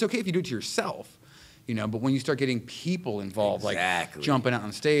 It's okay if you do it to yourself, you know, but when you start getting people involved, Exactly. like jumping out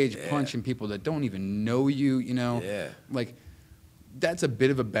on stage, Yeah. punching people that don't even know you, you know, Yeah. like that's a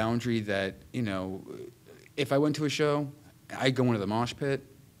bit of a boundary that, you know, if I went to a show, I go into the mosh pit,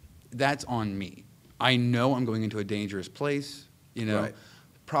 that's on me. I know I'm going into a dangerous place, you know. Right.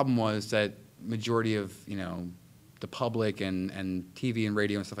 Problem was that majority of, you know, the public and TV and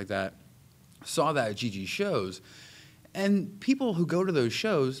radio and stuff like that saw that at Gigi's shows, and people who go to those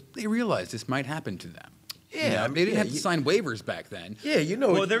shows, they realize this might happen to them. Yeah, You know, I mean, they didn't yeah, have to sign waivers back then. Yeah, you know.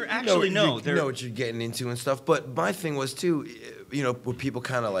 Well, what- they're you actually know, no, You they're- know what you're getting into and stuff. But my thing was too, you know, where people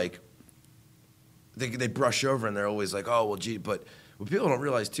kind of like they brush over and they're always like, oh well, Gigi. But what people don't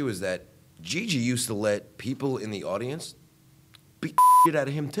realize too is that Gigi used to let people in the audience beat the shit out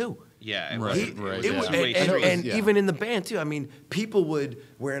of him too. Yeah, it Right, was, He- right, it it was was- way and, too and Yeah. even in the band too. I mean, people would.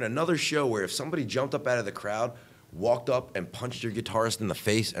 We're in another show where if somebody jumped up out of the crowd, walked up and punched your guitarist in the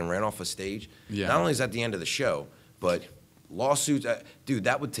face and ran off a stage. Yeah. Not only is that the end of the show, but lawsuits, dude,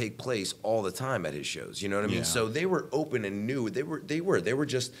 that would take place all the time at his shows. You know what I mean? Yeah. So they were open and new.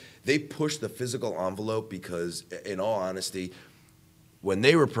 They pushed the physical envelope because, in all honesty, when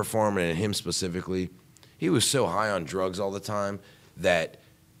they were performing, and him specifically, he was so high on drugs all the time that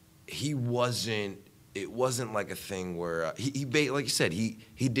he wasn't. It wasn't like a thing where he like you said, he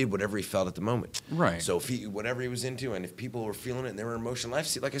did whatever he felt at the moment. Right. So if whatever he was into, and if people were feeling it and they were emotional,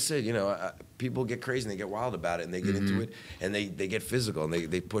 like I said, you know, people get crazy and they get wild about it and they get into it and they get physical and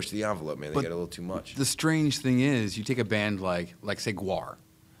they push the envelope, man. They But get a little too much. The strange thing is, you take a band like say Guar.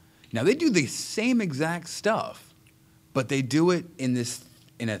 Now they do the same exact stuff, but they do it in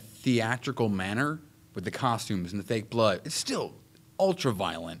a theatrical manner with the costumes and the fake blood. It's still ultra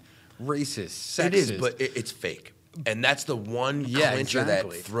violent, racist, sexist. It is, but it's fake. And that's the one Yeah, clincher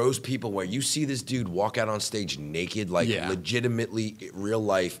exactly. that throws people where you see this dude walk out on stage naked, like Yeah. legitimately real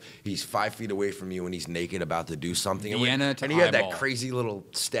life. He's 5 feet away from you and he's naked about to do something. And Vienna to and he had that eyeball. crazy little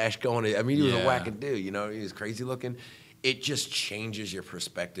stash going. I mean, he was a Yeah. whacking dude, you know, he was crazy looking. It just changes your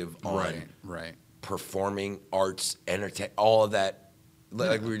perspective on Right. performing arts, entertain, all of that.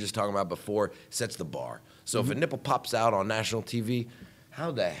 Like we were just talking about before, sets the bar. So if a nipple pops out on national TV,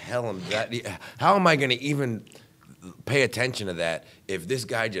 how the hell how am I going to even pay attention to that if this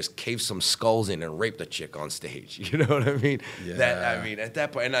guy just caved some skulls in and raped a chick on stage? You know what I mean? Yeah. I mean, at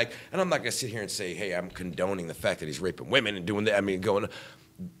that point, and I'm not going to sit here and say, hey, I'm condoning the fact that he's raping women and doing that. I mean,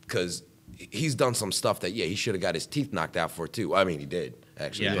 because he's done some stuff that, yeah, he should have got his teeth knocked out for too. I mean, he did,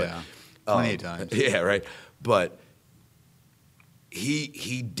 actually. Yeah. But, Plenty of times. Yeah, right. But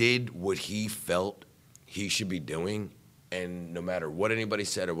he did what he felt he should be doing, and no matter what anybody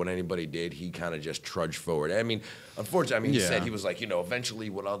said or what anybody did, he kind of just trudged forward. I mean, unfortunately, I mean, he Yeah. said he was like, you know, eventually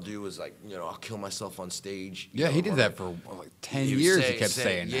what I'll do is like, you know, I'll kill myself on stage. You Yeah, know, he did or- that for like 10 he was years. saying- He kept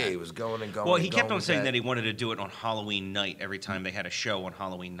saying yeah, that. he was going and going. Well, and he kept going on with saying that he wanted to do it on Halloween night every time they had a show on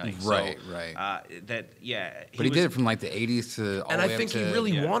Halloween night. Right, so, right. But he did it from like the 80s to all And the I way think up he to,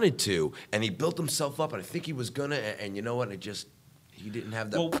 really yeah. wanted to, and he built himself up, and I think he was gonna, and you know what? He didn't have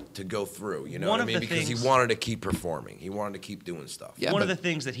that Well, to go through. You know one what I of mean? the Because things- he wanted to keep performing. He wanted to keep doing stuff. Yeah, one of but- the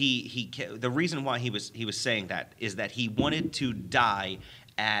things that the reason why he was saying that is that he wanted to die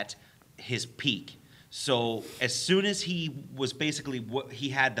at his peak. So as soon as he was basically he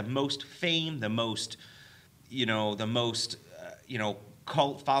had the most fame, the most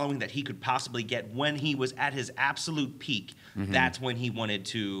cult following that he could possibly get when he was at his absolute peak. That's when he wanted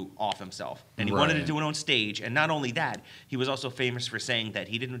to off himself, and he wanted to Right. do it on stage. And not only that, he was also famous for saying that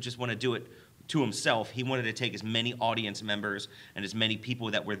he didn't just want to do it to himself. He wanted to take as many audience members and as many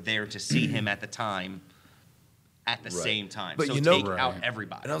people that were there to see him at the time at the Right. same time. But so you know- take out Right.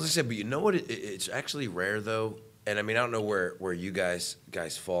 everybody. And I was gonna say, but you know what? It's actually rare though, and I mean, I don't know where you guys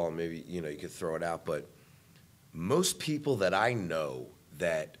fall. And maybe you could throw it out, but most people that I know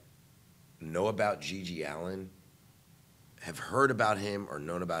that know about Gigi Allin have heard about him or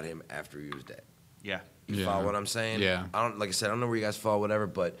known about him after he was dead. Yeah. You Yeah. follow what I'm saying? Yeah. Like I said, I don't know where you guys fall,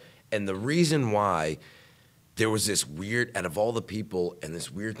 whatever, and the reason why there was this weird, out of all the people, and this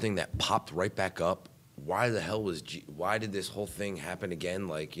weird thing that popped right back up, why the hell why did this whole thing happen again?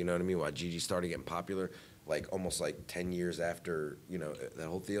 Like, you know what I mean? Why Gigi started getting popular, like almost like 10 years after, that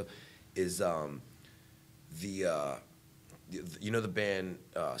whole deal, is the band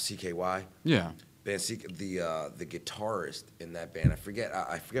CKY? Yeah. Band the guitarist in that band, I forget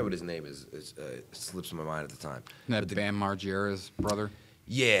what his name is. It slips my mind at the time. That But the- Bam Margera's brother.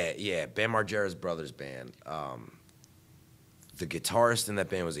 Yeah. Bam Margera's brother's band. The guitarist in that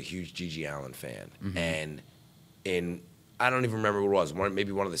band was a huge Gigi Allen fan, and I don't even remember what it was.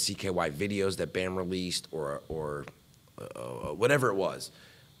 Maybe one of the CKY videos that Bam released, or whatever it was.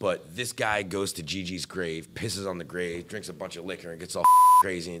 But this guy goes to Gigi's grave, pisses on the grave, drinks a bunch of liquor, and gets all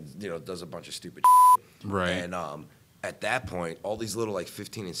crazy, and does a bunch of stupid shit. Right. And at that point, all these little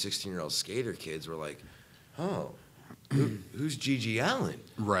 15 and 16-year-old skater kids were like, "Oh, who's Gigi Allen?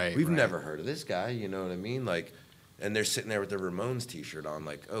 Right. We've never heard of this guy." You know what I mean? And they're sitting there with their Ramones T-shirt on,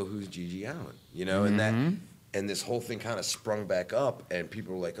 like, "Oh, who's Gigi Allen?" And this whole thing kind of sprung back up, and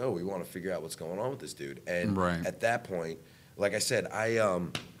people were like, "Oh, we want to figure out what's going on with this dude." And at that point, like I said,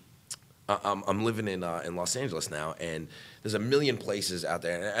 I'm living in Los Angeles now, and there's a million places out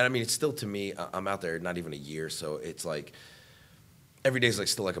there. And I mean, it's still, to me, I'm out there not even a year, so it's like every day's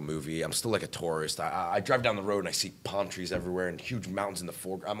still like a movie. I'm still like a tourist. I drive down the road and I see palm trees everywhere and huge mountains in the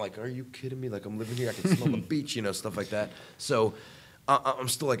foreground. I'm like, are you kidding me? Like, I'm living here. I can smell the beach, stuff like that. So I'm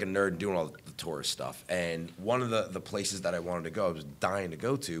still like a nerd doing all the tourist stuff. And one of the places that I wanted to go, I was dying to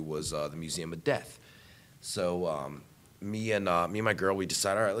go to, was the Museum of Death. So me and my girl, we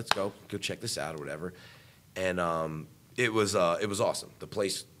decided, all right, let's go check this out or whatever. And it was awesome. The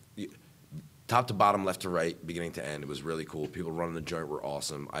place, top to bottom, left to right, beginning to end, it was really cool. People running the joint were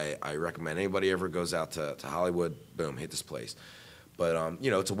awesome. I recommend anybody ever goes out to Hollywood, boom, hit this place. But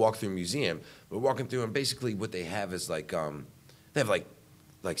it's a walk through museum. We're walking through, and basically what they have is they have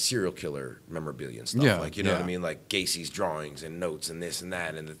like serial killer memorabilia and stuff. Yeah, you know what I mean? Like Gacy's drawings and notes and this and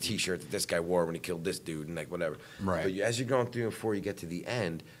that, and the T-shirt that this guy wore when he killed this dude, and whatever. Right. But as you're going through, before you get to the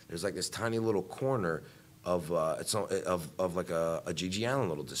end, there's this tiny little corner of like a Gigi Allen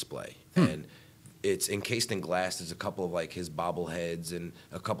little display, and it's encased in glass. There's a couple of his bobbleheads and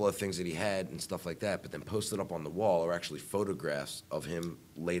a couple of things that he had and stuff like that. But then posted up on the wall are actually photographs of him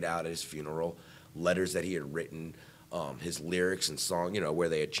laid out at his funeral, letters that he had written, his lyrics and song, where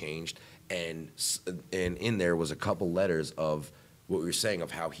they had changed, and in there was a couple letters of what we were saying,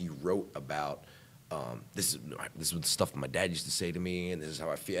 of how he wrote about. This is the stuff my dad used to say to me, and this is how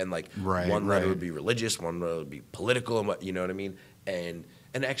I feel. And one letter would be religious, one letter would be political, and what I mean. And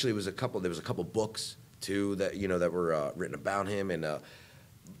actually, there was a couple books too that that were written about him, and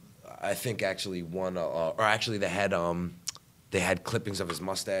I think actually one, or actually they had clippings of his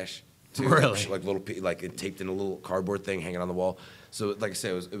mustache too, really, it taped in a little cardboard thing hanging on the wall. So like I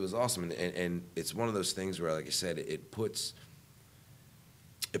said, it was awesome, and it's one of those things where, like I said, it puts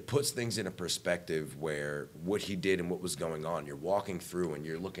things in a perspective where what he did and what was going on. You're walking through and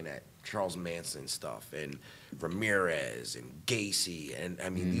you're looking at Charles Manson stuff and Ramirez and Gacy, and I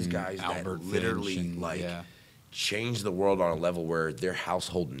mean these guys Albert that literally Finch changed the world on a level where they're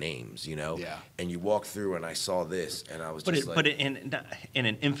household names, Yeah. And you walk through and I saw this and I was but in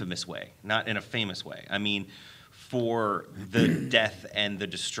an infamous way, not in a famous way. I mean, for the death and the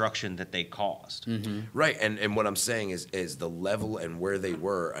destruction that they caused. Right, and what I'm saying is the level and where they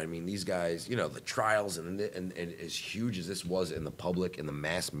were. I mean, these guys, the trials and as huge as this was in the public, in the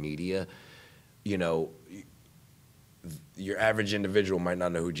mass media, your average individual might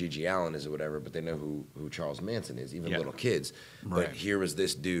not know who Gigi Allen is or whatever, but they know who Charles Manson is, even little kids. Right. But here was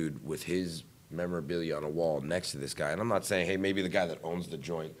this dude with his memorabilia on a wall next to this guy. And I'm not saying, hey, maybe the guy that owns the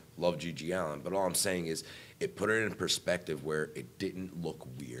joint loved Gigi Allen, but all I'm saying is it put it in perspective where it didn't look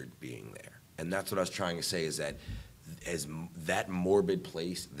weird being there. And that's what I was trying to say, is that as that morbid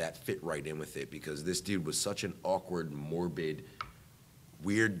place, that fit right in with it, because this dude was such an awkward, morbid,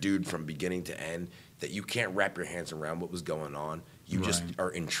 weird dude from beginning to end that you can't wrap your hands around what was going on. You just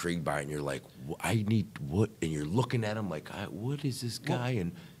are intrigued by it, and you're like, I need what? And you're looking at him like, what is this guy?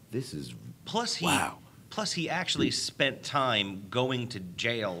 And this is Plus wow. He actually spent time going to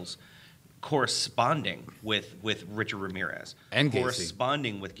jails, corresponding with Richard Ramirez and Gacy.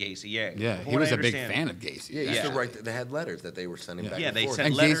 Corresponding with Gacy. Yeah, he was a big fan of Gacy. Yeah, he used to write. They had letters that they were sending back. Yeah, and they forth. sent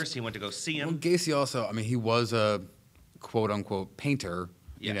And letters. Gacy- He went to go see him. Well, Gacy also, I mean, he was a quote-unquote painter,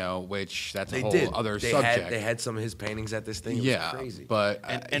 which that's a whole other subject. They had some of his paintings at this thing. It was crazy. But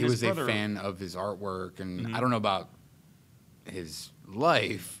And he his was brother- a fan of his artwork, and I don't know about his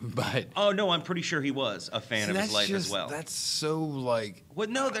life, but Oh no, I'm pretty sure he was a fan of his life as well. That's so like Well,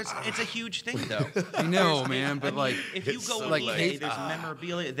 no, it's a huge thing though. I know, man, but If you go on like eBay, there's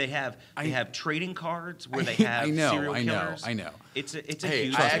memorabilia. They have trading cards where they have I know, serial I know, killers. I know. It's a Hey,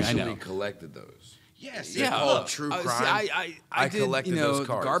 huge I thing. actually know. collected those. Yes, They're yeah. called Look, True See, Crime. I did, collected those the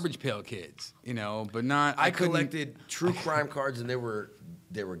cards. Garbage Pail Kids, but not. I couldn't- collected True Crime cards, and they were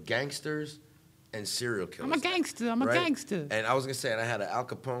gangsters and serial killers. I'm a gangster. I'm a right? gangster. And I was gonna say, and I had an Al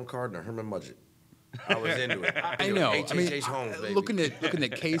Capone card and a Herman Mudgett. I was into it. I know. I mean, HHH Holmes, baby. looking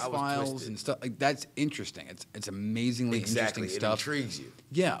at case I was files twisted. and stuff like that's interesting. It's amazingly Exactly. interesting It stuff. intrigues you.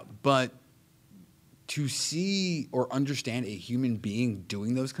 Yeah, but to see or understand a human being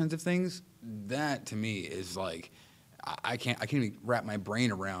doing those kinds of things, that to me is like I can't even wrap my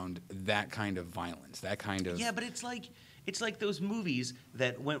brain around that kind of violence, that kind of Yeah, but it's like those movies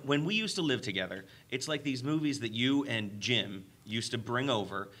that when we used to live together, it's like these movies that you and Jim used to bring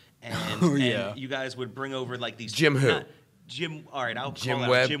over, and, Oh, yeah. and you guys would bring over like these. Jim who? Jim. All right, I'll Jim call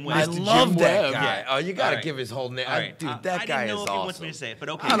Webb. out Jim I Webb. love Jim that Webb. guy. Yeah. Oh, you got All to right. give his whole name. All right. Dude, I that guy didn't know is if he awesome. wants me to say it, but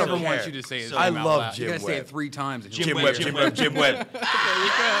okay. I I don't never so- want care. you to say his So- name I out love loud. Jim You gotta say Webb. it 3 times. and Jim he'll Webb, say it. Jim Webb. Jim Webb.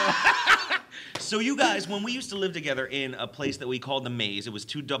 So you guys, when we used to live together in a place that we called the Maze, it was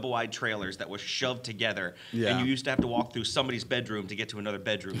 2 double-wide trailers that were shoved together, Yeah. and you used to have to walk through somebody's bedroom to get to another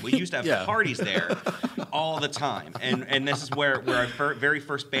bedroom. We used to have Yeah. parties there all the time, and this is where our very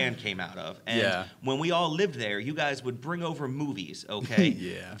first band came out of. And Yeah. when we all lived there, you guys would bring over movies, okay,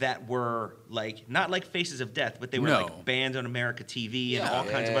 Yeah. that were like not like Faces of Death, but they were No. like Band on America TV and Yeah. all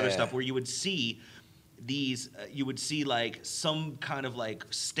kinds of other Yeah. stuff where you would see these you would see like some kind of like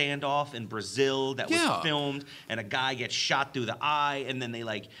standoff in Brazil that Yeah. was filmed, and a guy gets shot through the eye, and then they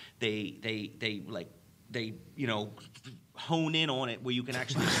you know hone in on it where you can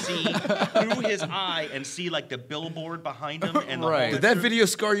actually see through his eye and see like the billboard behind him and the Right. whole Did that video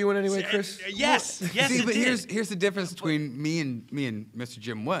scar you in any way, Chris? Yes, yes, See, it but did. here's the difference between me and Mr.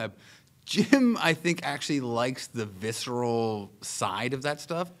 Jim Webb. Jim, I think, actually likes the visceral side of that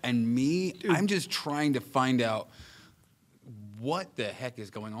stuff, and me, I'm just trying to find out what the heck is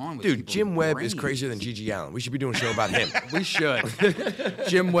going on with Dude, people's Jim Webb is brains. crazier than Gigi Allen. We should be doing a show about him. We should.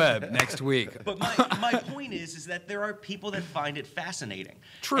 Jim Webb next week. But my point is that there are people that find it fascinating.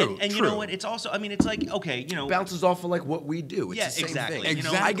 True, And you know true. what? It's also, I mean, it's like, okay, you know, Bounces off of like what we do. It's Yeah, the same exactly. thing. You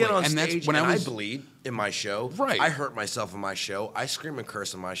know, I get on And that's stage when and I was- I bleed in my show. Right. I hurt myself in my show. I scream and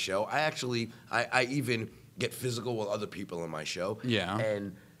curse in my show. I even get physical with other people in my show. Yeah.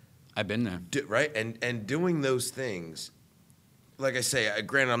 And I've been there. right? And doing those things, like I say,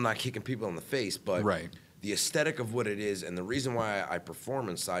 granted, I'm not kicking people in the face, but Right. the aesthetic of what it is and the reason why I perform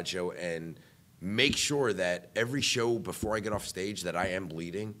in Sideshow and make sure that every show before I get off stage that I am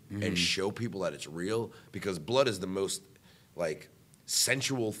bleeding and show people that it's real, because blood is the most, like,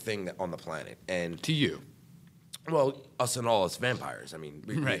 sensual thing on the planet. And, To you. well, us and all us vampires. I mean,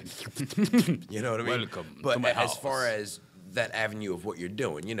 Right. you know what I mean? Welcome But to my as house. far as that avenue of what you're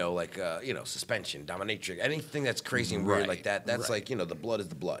doing, you know, like, suspension, dominatrix, anything that's crazy and weird Right, like that, that's right. like, the blood is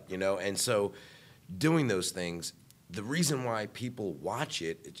the blood, And so doing those things, the reason why people watch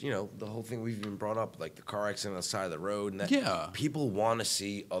it, it's, the whole thing we've even brought up, like the car accident on the side of the road, and that Yeah. people want to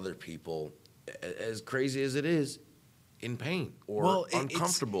see other people, as crazy as it is, in pain or Well, it's-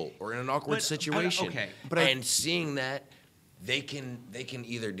 uncomfortable or in an awkward But, situation. okay. And seeing that, they can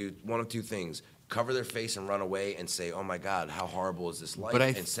either do one of two things: cover their face and run away and say, "Oh my God, how horrible is this life?" But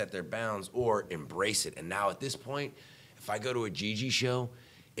and set their bounds, or embrace it. And now at this point, if I go to a Gigi show,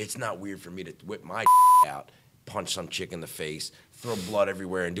 it's not weird for me to whip my out, punch some chick in the face, throw blood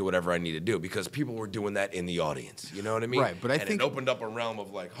everywhere, and do whatever I need to do, because people were doing that in the audience. You know what I mean? Right, but I and think- it opened up a realm of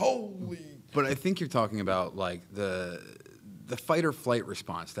like, holy. But I think you're talking about like the fight or flight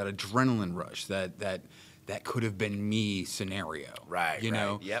response, that adrenaline rush, that could have been me scenario. Right, You right.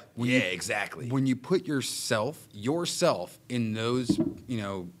 know. Yep. When Yeah, you- exactly. When you put yourself in those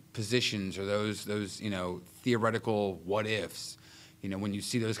positions or those theoretical what ifs, when you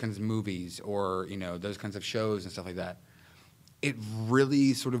see those kinds of movies or those kinds of shows and stuff like that, it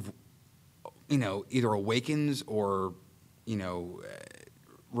really sort of either awakens or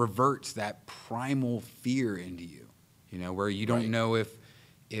reverts that primal fear into you, where you don't Right. know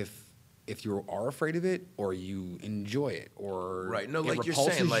if you are afraid of it or you enjoy it or Right. No, it like you're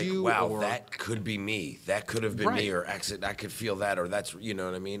repulses saying, like, you, wow, or, that could be me. That could have been Right. me, or accident. I could feel that, or that's, you know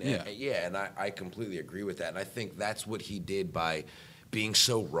what I mean? Yeah. And I completely agree with that. And I think that's what he did by being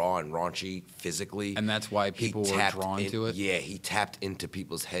so raw and raunchy physically. And that's why He people were tapped drawn to it? Yeah, he tapped into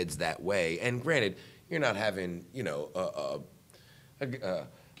people's heads that way. And granted, you're not having,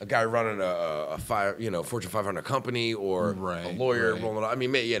 a guy running a Fortune 500 company or a Right, lawyer right. rolling. I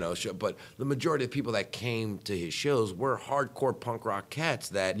mean, but the majority of people that came to his shows were hardcore punk rock cats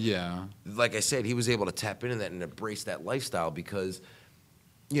that, Yeah. like I said, he was able to tap into that and embrace that lifestyle, because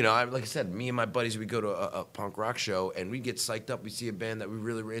like I said, me and my buddies, we go to a punk rock show, and we get psyched up. We see a band that we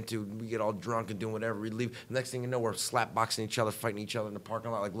really were into. We get all drunk and doing whatever. We leave. The next thing you know, we're slap boxing each other, fighting each other in the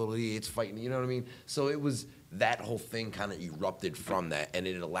parking lot like little idiots fighting. You know what I mean? So it was that whole thing kind of erupted from that, and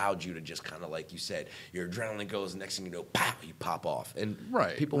it allowed you to just kind of, like you said, your adrenaline goes. The next thing you know, pow, you pop off, and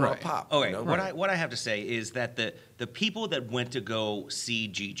people want to pop. Okay, What what I have to say is that the people that went to go see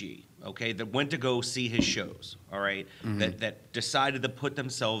Gigi, okay, that went to go see his shows, all right, that decided to put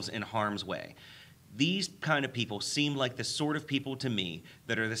themselves in harm's way. These kind of people seem like the sort of people to me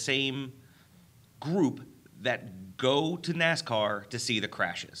that are the same group that go to NASCAR to see the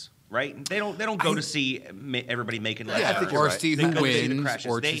crashes. Right? They don't go to see everybody making like I think or right. see they who go to see the wins,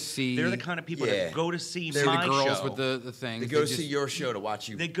 crashes. or to see. They're the kind of people that go to see They're my the girls show. with the things. They go to see your show to watch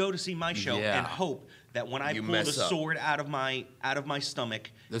you. They go to see my show Yeah. and hope that when I You pull the mess up. sword out of my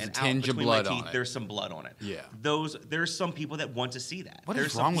stomach There's and a tinge out of between blood my on teeth, it. there's some blood on it. Yeah. There's some people that want to see that. What there's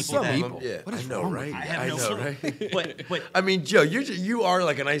is some wrong with people some that, people? Yeah, What is I know, wrong with right? I have no know, clue. right? But I mean, Joe, you are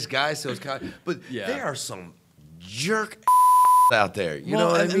like a nice guy, so it's kind of, but Yeah. there are some jerk out there. You Well,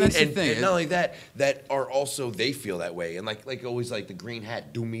 know what I and mean? that's the thing. And not only that are also, they feel that way. And like always, like the green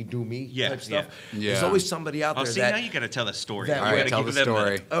hat, do me Yeah, type stuff. yeah. There's always somebody out oh, there see, that. now you got to tell the story. that- We All right, gotta tell give the them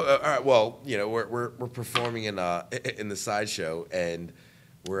story. All right. Well, we're performing in the sideshow, and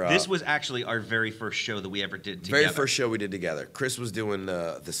we're This was actually our very first show that we ever did together. very first show we did together. Chris was doing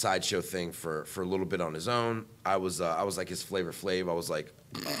the sideshow thing for a little bit on his own. I was like his Flavor Flav. I was like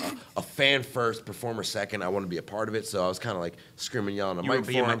a fan first, performer second. I wanted to be a part of it, so I was kind of like screaming, yelling at the You were mic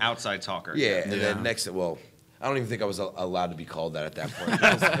being for my him. outside talker. Yeah, and Yeah. then next, well, I don't even think I was allowed to be called that at that point.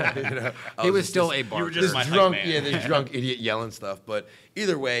 Because, you know, I He was just still this- a barker. were just this my hype drunk, man. yeah, this drunk idiot yelling stuff. But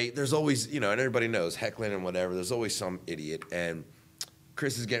either way, there's always, and everybody knows heckling and whatever. There's always some idiot, and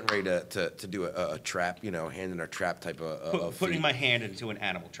Chris is getting ready to do a trap, hand in a trap type of Putting feat. my hand into an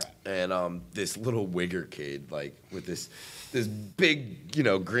animal trap. And this little wigger kid, like with this big,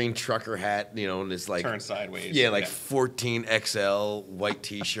 green trucker hat, and this like Turn sideways. yeah, like Yeah. 14 XL white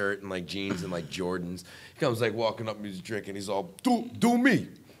T-shirt and like jeans and like Jordans. He comes like walking up, he's drinking. He's all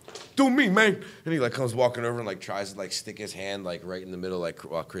do me, man. And he like comes walking over and like tries to like stick his hand like right in the middle, like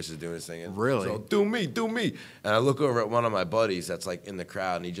while Chris is doing his thing. And Really? So do me. And I look over at one of my buddies that's like in the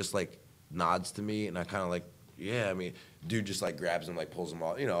crowd, and he just like nods to me, and I kind of like, yeah. I mean, dude just like grabs him, like pulls him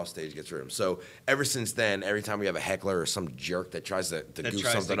off stage, gets rid of him. So ever since then, every time we have a heckler or some jerk that tries to goof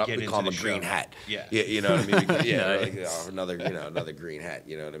tries something to up, get we call him a into the green show. hat. Yeah. You know what I mean? Because, Nice. like, another green hat.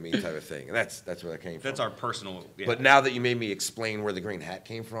 You know what I mean? Type of thing. And that's where that came from. That's our personal. Yeah. But now that you made me explain where the green hat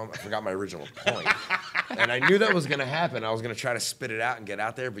came from, I forgot my original point. And I knew that was going to happen. I was going to try to spit it out and get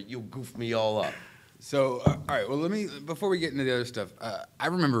out there, but you goofed me all up. So, all right. Well, before we get into the other stuff, I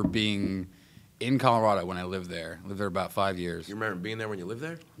remember being in Colorado when I lived there. Lived there about 5 years. You remember being there when you lived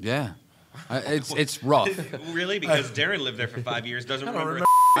there? Yeah, it's rough. Really? Because Darren lived there for 5 years, doesn't remember it.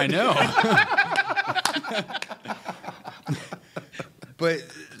 I know. But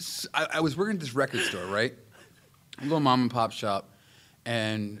I was working at this record store, right? A little mom and pop shop,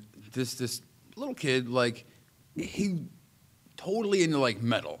 and this little kid, like, he totally into like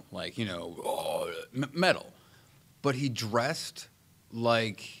metal, like metal, but he dressed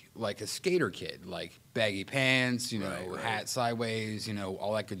like a skater kid, like baggy pants, Right. hat sideways,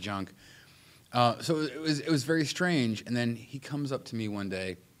 all that good junk. So it was very strange. And then he comes up to me one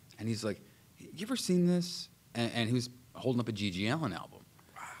day, and he's like, "You ever seen this?" And he was holding up a Gigi Allen album.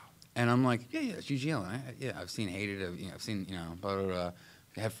 Wow. And I'm like, "Yeah, it's Gigi Allen. I've seen Hated. I've seen blah, blah, blah.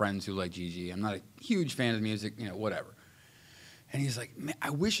 I have friends who like Gigi. I'm not a huge fan of the music, whatever." And he's like, "Man, I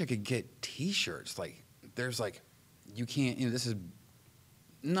wish I could get T-shirts. Like, there's like, you can't. This is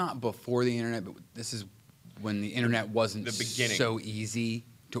not before the internet, but this is when the internet wasn't The beginning. so easy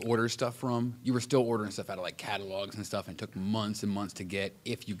to order stuff from. You were still ordering stuff out of like catalogs and stuff, and it took months and months to get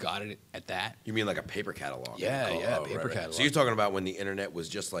if you got it at that. You mean like a paper catalog? Yeah, Oh, paper catalog. So you're talking about when the internet was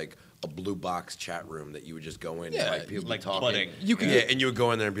just like a blue box chat room that you would just go in Yeah, and like people like be talking. budding. You could yeah, get- and you would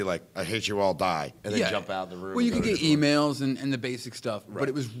go in there and be like, "I hate you all, die," and then jump out the room. Well, you and could go get to the door. emails and the basic stuff, Right. but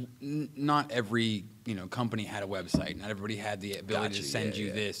it was not every company had a website. Not everybody had the ability Gotcha, to send yeah, you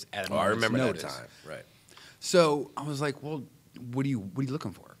yeah. this at a Oh, I moment's remember notice. that time. Right. So I was like, "Well, what are you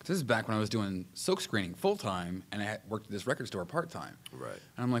looking for?" 'Cause this is back when I was doing silk screening full time, and I had worked at this record store part time. Right.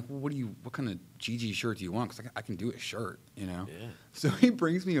 And I'm like, "Well, what kind of GG shirt do you want?" Because I can do a shirt, Yeah. So he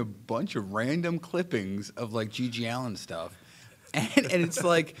brings me a bunch of random clippings of like GG Allen stuff. And it's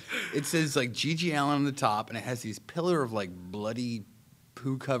like, it says like GG Allen on the top, and it has these pillar of like bloody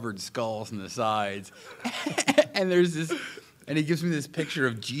poo-covered skulls on the sides. And there's this, and he gives me this picture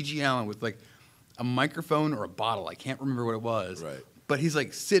of GG Allen with like a microphone or a bottle. I can't remember what it was. Right. but he's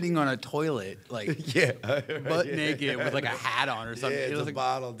like sitting on a toilet, like Yeah. butt naked with like a hat on or something. Yeah, He it's was a like,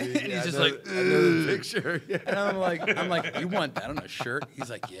 bottle, dude. And Yeah, he's just I know, like, I know the "Ugh." picture. Yeah. And I'm like, you want that on a shirt? He's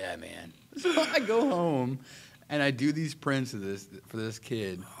like, yeah, man. So I go home and I do these prints of this for this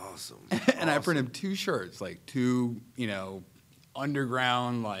kid. Awesome. And I print him 2 shirts, like 2,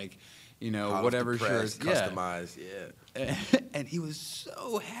 underground, like, Hot off whatever the press, shirts. customized. Yeah. And he was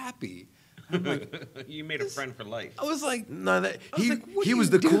so happy. I'm like, You made a friend for life. I was like, No, that I was he like, what he are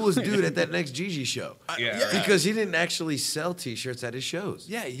was you the coolest doing? dude at that next Gigi show. Yeah, right. Because he didn't actually sell T-shirts at his shows.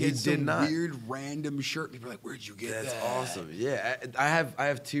 yeah, he he had did some not. weird random shirt. People were like, where'd you get That's that? awesome. Yeah, I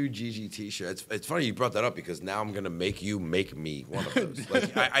have 2 Gigi T-shirts. It's funny you brought that up because now I'm gonna make you make me one of those.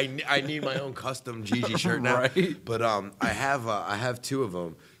 Like I need my own custom Gigi shirt now. Right. But I have 2 of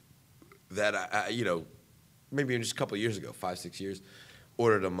them that I maybe just a couple of years ago, 5-6 years,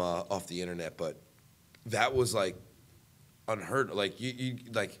 ordered them off the internet. But that was like unheard. Like you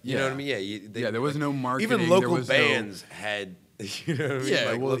like you know what I mean? Yeah. There was no marketing. Even there local was no- bands had. You know what I mean? Yeah,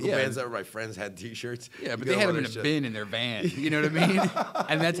 like well, local yeah. bands that were my friends had T-shirts. Yeah, You but go they had on them in their a show. bin in their van. You know what I mean?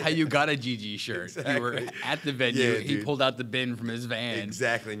 And that's how you got a GG shirt. You were Exactly. at the venue. Yeah, he dude. pulled out the bin from his van.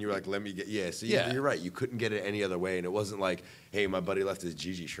 Exactly, and you were like, "Let me get." Yeah, so Yeah. you're right. You couldn't get it any other way, and it wasn't like, "Hey, my buddy left his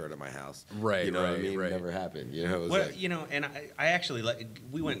Gigi shirt at my house." Right, You know what I right, mean? right. Never happened. You know, it was Well, like, and I actually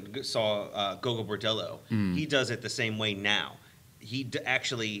we went and saw Gogo Bordello. He does it the same way now.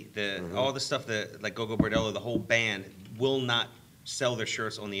 Actually all the stuff that like Gogo Bordello, the whole band will not sell their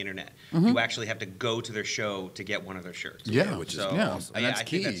shirts on the internet. You actually have to go to their show to get one of their shirts. Yeah, which is So, awesome. And yeah, that's I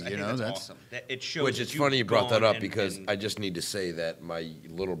think key, I you think know, that's that's- awesome. It shows. which that it's you've funny you brought that gone up and- because and- I just need to say that my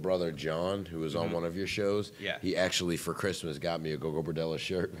little brother John, who was on one of your shows, Yeah. he actually for Christmas got me a Gogo Bordello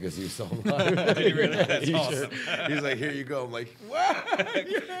shirt because he saw live. Did you really? That's He awesome. He's like, "Here you go." I'm like, "Wow."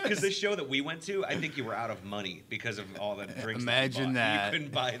 Because the show that we went to, I think you were out of money because of all the drinks. Imagine that. that. You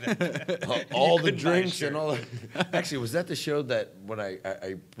couldn't buy that. all You the couldn't buy a drinks shirt. and all. Actually, was that the show that when I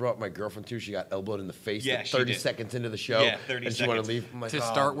brought my girlfriend to, she got elbowed in the face Yeah, like she 30 did. seconds into the show, Yeah, 30 and she wanted seconds. to leave. I'm like, To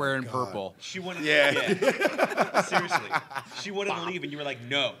 "Oh start my wearing God." purple. She wanted. Yeah. Seriously, she wanted to leave, and you were like,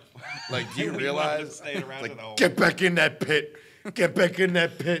 "No." Like, do you We wanted realize? to stay around to the Like, whole. get back in that pit. Get back in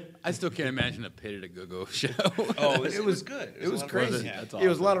that pit. I still can't imagine a pit at a go-go show. Oh, it was good. It was a lot of crazy. fun, yeah. That's It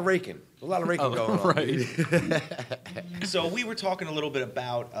was a lot of raking. A lot of raking going on. right. So we were talking a little bit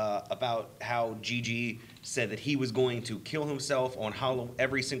about how Gigi said that he was going to kill himself on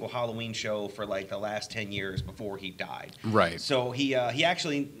every single Halloween show for like the last 10 years before he died. Right. So he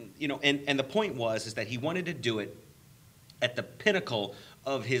actually, and the point is that he wanted to do it at the pinnacle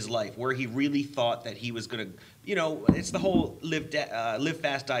of his life, where he really thought that he was gonna, it's the whole live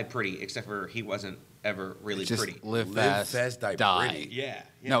fast, die pretty, except for he wasn't ever really Just pretty. live Live fast, fast, die. pretty. Yeah.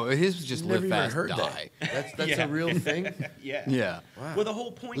 No, his was just Never live even fast, heard die. that. That's Yeah. a real thing. Yeah. Yeah. Wow. Well, the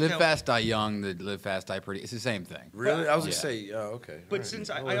whole point. Live though- fast, die young. The live fast, die pretty. It's the same thing. Really? I was Yeah. gonna say, okay. But all right. since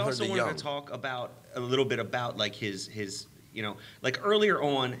only I heard also the wanted young. to talk about a little bit about like his like earlier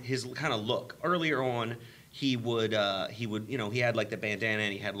on his kind of look. Earlier on, he would he had like the bandana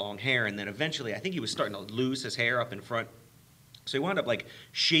and he had long hair, and then eventually I think he was starting to lose his hair up in front. So he wound up like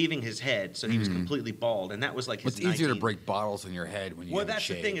shaving his head, so he was completely bald, and that was like his. It's easier to 19 break bottles in your head when you. Well, haven't that's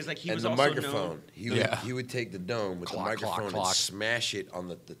the shaved. thing is like he and was the also microphone. known. He would take the dome with Clock, the microphone clock, clock. and smash it on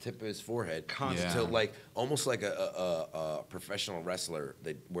the tip of his forehead Constantly. until like almost like a professional wrestler.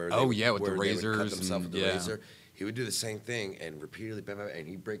 With Oh, the yeah, with the where they would cut razors themselves and- with the yeah. razor. He would do the same thing and repeatedly, bam, bam, and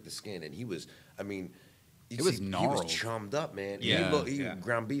he'd break the skin. And he was, I mean, It was he was gnarled. chummed up, man. Yeah. He Yeah.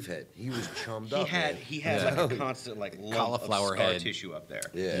 ground beef head. He was chummed He up. had man. he had Yeah. like a constant like lump Cauliflower of scar head. tissue up there.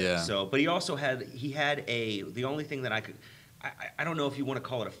 Yeah. Yeah. So, but he also had the only thing that I don't know if you want to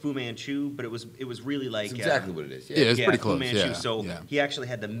call it a Fu Manchu, but it was really like That's exactly what it is. Yeah, it's pretty Fu close. Manchu. Yeah. So yeah. he actually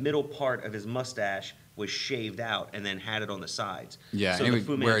had the middle part of his mustache was shaved out and then had it on the sides. Yeah, so and the he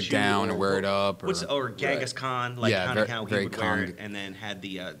Fu would wear it Manchu- down or wear it up. or Genghis Khan, like Yeah, kind of very- how he very would wear Khan. it, and then had the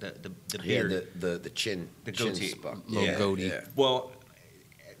He had beard. the chin, The chin goatee. spot. Little yeah, goatee. Yeah. Well,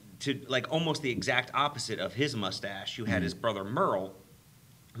 to like almost the exact opposite of his mustache, you had his brother Merle,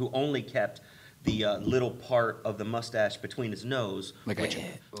 who only kept the little part of the mustache between his nose. like which, a,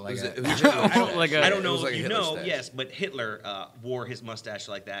 like It a, was a Hitler stash. like a- I don't It know was if like a you Hitler know, stash. yes, but Hitler wore his mustache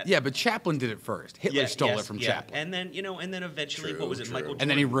like that. yeah, but Chaplin did it first. Hitler Yeah, stole yes, it from yeah. Chaplin. And then and then eventually, True, what was it? true. Michael Jordan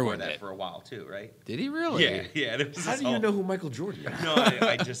And then he wore ruined that it. for a while too, right? Did he really? Yeah, yeah. There was How this do you whole- know who Michael Jordan is? No,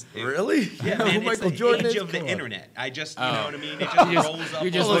 I just Really? Yeah, You know man, who it's Michael the Jordan age is? of the Come on. internet. I just, you Oh. know what I mean? It just just- rolls up.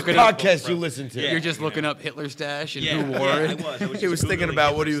 you're just on looking the up- Podcasts you from- listen to. Yeah. You're just looking up Hitler stash and Yeah, who wore yeah, it. I was He was just thinking Googling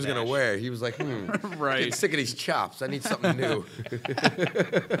about what he Hitler was gonna stash. wear. He was like, Getting sick of these chops. I need something new.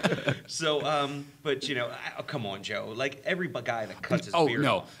 So, but come on, Joe. Like every guy that cuts his Oh beard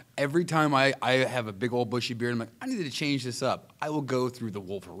no! off. Every time I have a big old bushy beard, I'm like, I need to change this up. I will go through the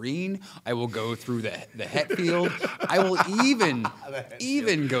Wolverine. I will go through the Hetfield. I will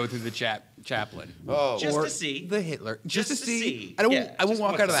even go through the Chaplin. Oh, Just or to see. the Hitler. Just to see. Yeah, I won't just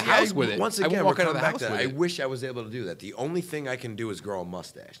walk want out of to the see. house with it. Once I again, won't walk we're out of the coming back house to with that. I it. wish I was able to do that. The only thing I can do is grow a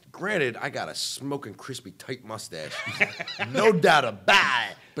mustache. Granted, I got a smoking crispy tight mustache, no doubt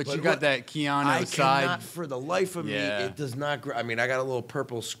about it. But you got that Keanu I side. cannot, for the life of Yeah. me, it does not grow. I mean, I got a little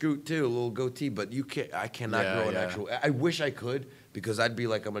purple scoot too, a little goatee, but you can't. I cannot Yeah, grow an yeah. actual. I wish I could because I'd be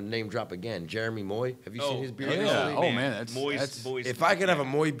like, I'm gonna name drop again. Jeremy Moy. Have you seen his beard? yeah. recently? Oh, man, that's- Moist. If I could have a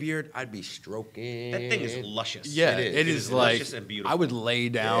Moy beard, I'd be stroking. That thing is luscious. Yeah, It is. it is like luscious and beautiful. I would lay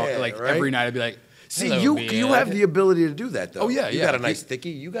down Yeah, like right? every night. I'd be like, See, "Hello, you man." have the ability to do that, though. Oh, yeah, You yeah. got a nice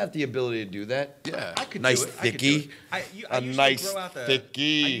thickie. You got the ability to do that. Yeah. I could Nice do it. I could do thickie. it. I A usually nice grow out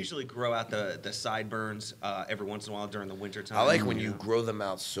thickie. I usually grow out the sideburns every once in a while during the winter time. I like when you grow them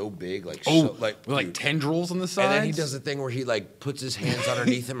out so big, like Oh, so, like with like dude. tendrils on the sides. And then he does the thing where he like puts his hands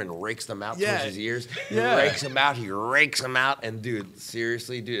underneath him and rakes them out Yeah. towards his ears. Yeah. He rakes them out. He rakes them out. And dude,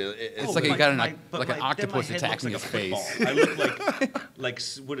 seriously, dude, It's like he got an but an octopus attacking his face. I look like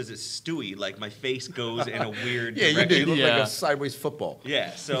what is it, Stewie? Like my face goes in a weird yeah, you do. direction. You look Yeah. like a sideways football.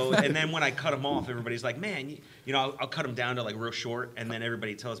 Yeah. So and then when I cut them off, everybody's like, "Man, I'll cut them down to like real short," and then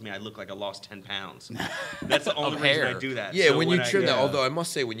everybody tells me I look like I lost 10 pounds. That's the only Of reason hair. I do that. Yeah, So when you I- trim that. yeah. Although I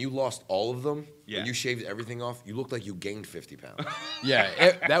must say, when you lost all of them, Yeah. when you shaved everything off, you looked like you gained 50 pounds. Yeah,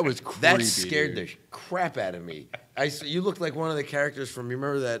 that was creepy. That scared dude. the crap out of me. You looked like one of the characters from. You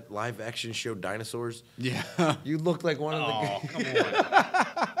remember that live action show Dinosaurs? Yeah. You looked like one of the. Oh, come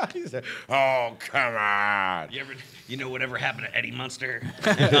on. He said, "Oh, come on." You know whatever happened to Eddie Munster?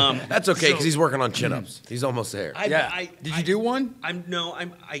 That's okay because So- he's working on chin-ups. He's almost there. Yeah. Did you do one? I'm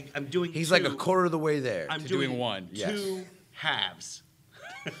doing. He's two. like a quarter of the way there. I'm to doing doing one. Yes. two halves.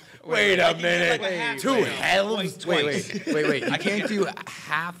 Wait a Like you get minute. like a half Two right. halves? Twice. Wait. You can't do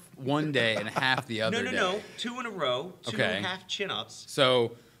half one day and half the other day. No. 2 in a row. Two Okay. half chin-ups.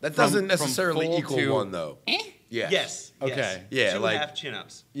 So That from- doesn't from necessarily full equal to- one, though. Yes. Okay. Yeah, 2 like- half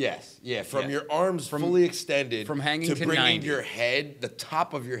chin-ups. Yes. Yeah. From Yeah. your arms fully extended. from hanging to to bringing 90. your head, the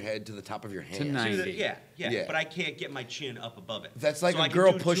top of your head, to the top of your hands. 90. Yeah. Yeah. But I can't get my chin up above it. That's like so a I can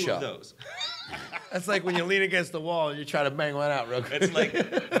girl do 2 push-up. of those. That's like when you lean against the wall and you try to bang one out real quick. It's like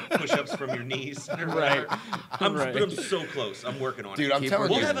push-ups from your knees. Right. But I'm so close. I'm working on Dude, it. I'm telling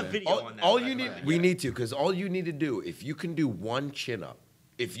we'll you. have a video on that. All by you the need, way. we need to, because all you need to do, if you can do one chin up,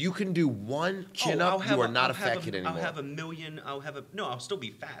 you are not a fat kid anymore. I'll have a million. I'll still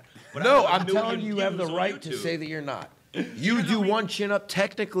be fat. But No, I'll have I'm a telling million you have the views on right to YouTube. say that you're not. You do one chin up,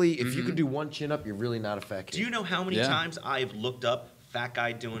 technically, if you can do one chin up, you're really not a fat kid. Do you know how many Yeah. times I've looked up fat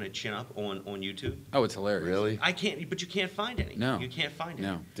guy doing a chin up on YouTube? Oh, it's hilarious. Really? I can't, but you can't find any. No. You can't find any.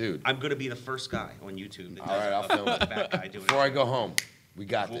 No. Dude. I'm gonna be the first guy on YouTube that All right, I'll does film a it. fat guy doing Before I it. go home, we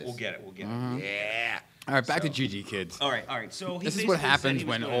got We'll this. get it. We'll get it. Yeah. All right, back to So- GG kids. All right. So he This is basically what said happens he was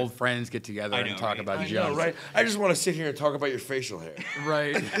when gonna- old friends get together I know, and talk right? about I junk. know, Right? I just want to sit here and talk about your facial hair.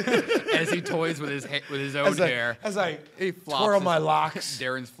 Right. As he toys with his own hair. As I He flops twirl his- my locks,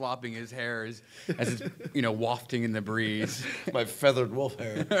 Darren's flopping his hair as it's wafting in the breeze. my feathered wolf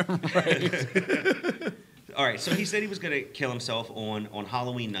hair. All right, so he said he was going to kill himself on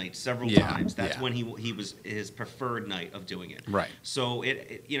Halloween night several Yeah, times. That's yeah. when he was his preferred night of doing it. Right. So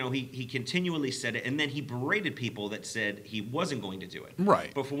he continually said it, and then he berated people that said he wasn't going to do it.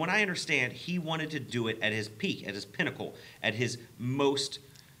 Right. But from what I understand, he wanted to do it at his peak, at his pinnacle, at his most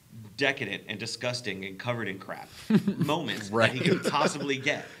decadent and disgusting and covered in crap moments that he could possibly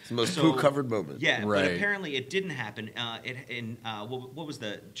get. It's the most poo-covered moment. Yeah, Right. but apparently it didn't happen. What was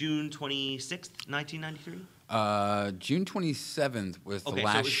the June 26th, 1993? June 27th was the Okay, so it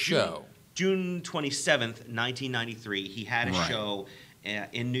last was show. June 27th, 1993. He had a Right. show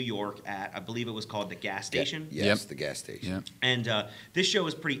in New York at, I believe it was called the gas station. Yes, Yep. the gas station. Yeah. And this show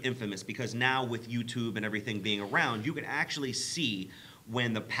is pretty infamous because now with YouTube and everything being around, you can actually see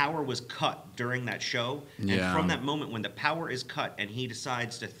when the power was cut during that show. Yeah. And from that moment when the power is cut and he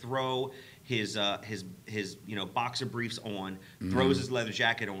decides to throw his boxer briefs on, throws his leather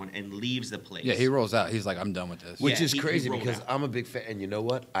jacket on, and leaves the place. Yeah, he rolls out. He's like, I'm done with this. Which Yeah, is he crazy rolled because out. I'm a big fan. And you know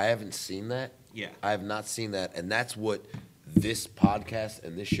what? I haven't seen that. Yeah. I have not seen that. And that's what this podcast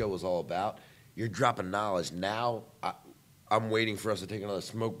and this show is all about. You're dropping knowledge. Now, I'm waiting for us to take another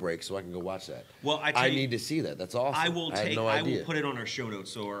smoke break so I can go watch that. Well, I need to see that. That's awesome. I will had take. no I idea. will put it on our show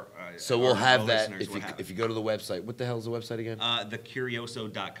notes. So we'll have that listeners will have if you go to the website. What the hell is the website again?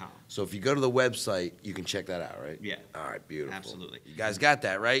 thecurioso.com. So if you go to the website, you can check that out, right? Yeah. All right, beautiful. Absolutely. You guys got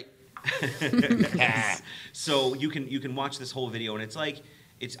that, right? So you can watch this whole video, and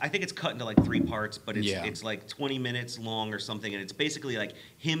I think it's cut into like 3 parts, but it's like 20 minutes long or something, and it's basically like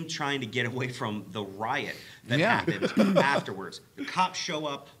him trying to get away from the riot that happened afterwards. The cops show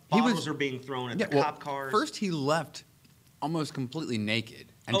up, bottles are being thrown at the cop cars. First, he left almost completely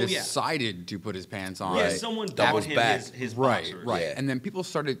naked and decided to put his pants on. Yeah, someone bought him his boxers. Right. Yeah. And then people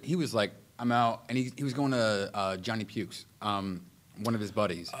started. He was like, "I'm out," and he was going to Johnny Pukes, one of his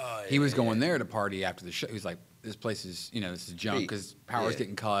buddies. He was going there to party after the show. He was like, "This place is, this is junk because power's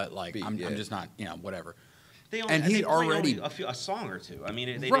getting cut. Like, I'm just not, whatever." And he already a song or two. I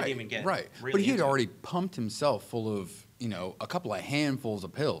mean, they didn't even get really. But he had already pumped himself full of a couple of handfuls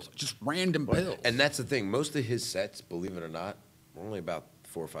of pills, just random pills. And that's the thing. Most of his sets, believe it or not, were only about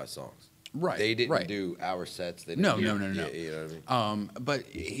 4 or 5 songs. Right. They didn't do our sets. They didn't No. Yeah, you know what I mean? But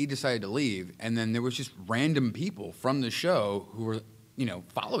he decided to leave, and then there was just random people from the show who were,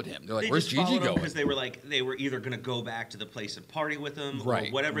 followed him. They're like, "Where's Gigi going?" Because they were either going to go back to the place and party with him, or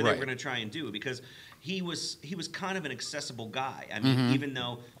whatever they were going to try and do. Because he was kind of an accessible guy. I mean, even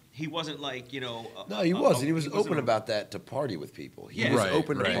though he wasn't like No, he wasn't. He was open about that to party with people. He was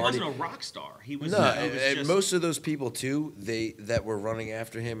open to party. He wasn't a rock star. He was. No, and just, most of those people too, that were running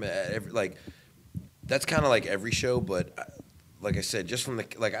after him, that's kind of like every show. But like I said, just from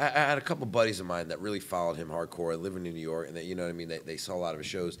I had a couple buddies of mine that really followed him hardcore. I live in New York, and you know what I mean. They saw a lot of his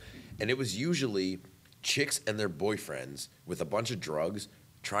shows, and it was usually chicks and their boyfriends with a bunch of drugs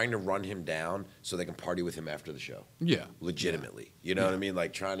trying to run him down so they can party with him after the show. Yeah. Legitimately. You know what I mean?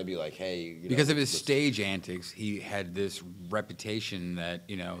 Like trying to be like, hey. Because of his stage antics, he had this reputation that,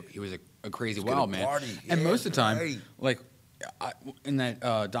 he was a crazy wild man. Party. And Yeah, most of the time, right. in that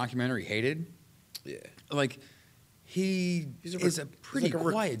documentary, Hated, he is a pretty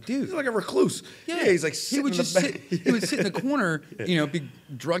quiet dude. He's like a recluse. Yeah, he's like he would just he would sit in the corner, be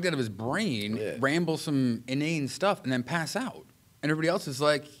drugged out of his brain, ramble some inane stuff, and then pass out. And everybody else is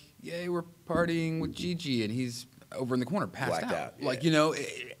like, "Yeah, we're partying with Gigi," and he's over in the corner, passed out. Like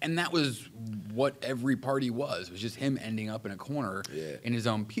and that was what every party was just him ending up in a corner in his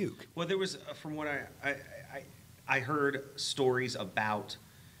own puke. Well, there was from what I heard stories about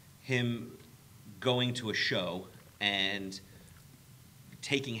him going to a show and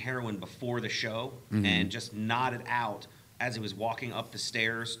taking heroin before the show and just nodded out as he was walking up the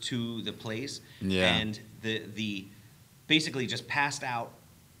stairs to the place. Yeah. And the basically just passed out,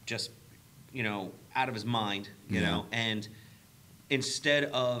 just, out of his mind, you know, and instead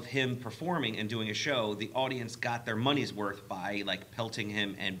of him performing and doing a show, the audience got their money's worth by pelting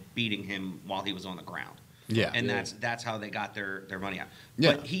him and beating him while he was on the ground. Yeah. And that's how they got their money out.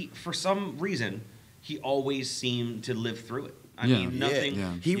 Yeah. But for some reason, he always seemed to live through it. I mean, nothing.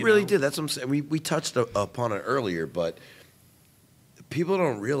 Yeah. He really did. That's what I'm saying. We touched upon it earlier, but people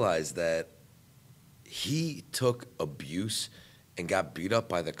don't realize that he took abuse and got beat up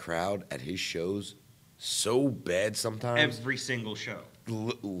by the crowd at his shows so bad sometimes. Every single show.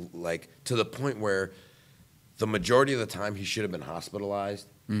 To the point where the majority of the time he should have been hospitalized.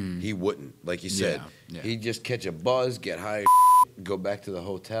 He wouldn't. Like you said, he'd just catch a buzz, get high, go back to the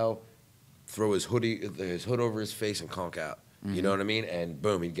hotel, throw his hood over his face and conk out. You know what I mean? And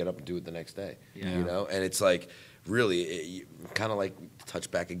boom, he'd get up and do it the next day. Yeah. And it's like, really, kind of like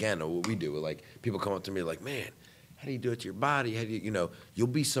touch back again on what we do. Like people come up to me like, man, how do you do it to your body? How do you'll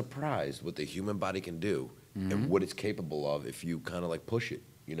be surprised what the human body can do and what it's capable of if you kind of push it,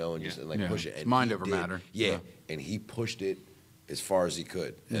 and just push it. And mind over matter. Yeah. And he pushed it as far as he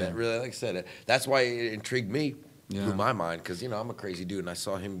could. And that really, like I said, that's why it intrigued me, blew my mind, because, I'm a crazy dude, and I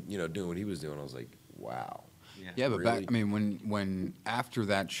saw him, doing what he was doing. I was like, wow. Yeah, but really? when after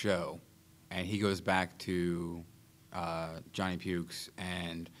that show, and he goes back to Johnny Pukes,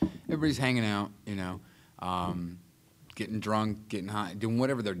 and everybody's hanging out, getting drunk, getting high, doing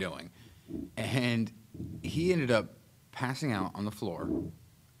whatever they're doing, and he ended up passing out on the floor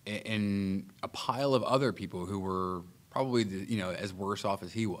in a pile of other people who were probably as worse off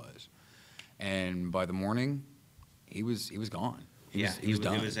as he was, and by the morning, he was gone. He was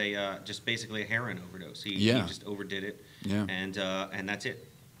done. It was just basically a heroin overdose. He just overdid it. Yeah. And that's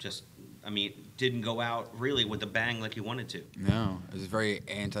it. Just, didn't go out really with a bang like he wanted to. No, it was very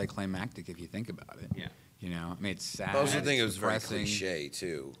anticlimactic if you think about it. Yeah. It's sad. I also think it was very cliche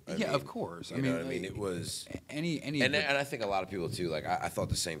too. Of course. You know what I mean? It was and I think a lot of people too. I thought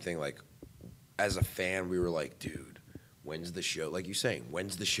the same thing. As a fan, we were like, dude, when's the show? Like you're saying,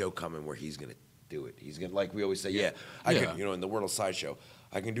 when's the show coming where he's gonna do it? He's gonna, like we always say, I can, in the world of sideshow,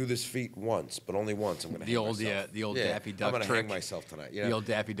 I can do this feat once, but only once. I'm gonna hang myself. The old Daffy Duck I'm gonna trick. hang myself tonight. The old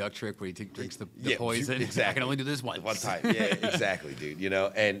Daffy Duck trick where he drinks the Yeah, poison. exactly. I can only do this once. One time. Yeah, exactly, dude.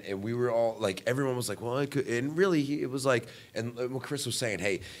 And we were all like, everyone was like, well, I could. And really, it was like, and what Chris was saying,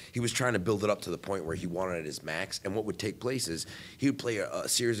 hey, he was trying to build it up to the point where he wanted it at his max. And what would take place is he would play a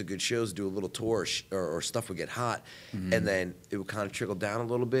series of good shows, do a little tour, or stuff would get hot, and then it would kind of trickle down a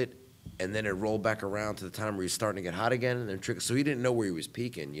little bit. And then it rolled back around to the time where he's starting to get hot again, and then trickle. So he didn't know where he was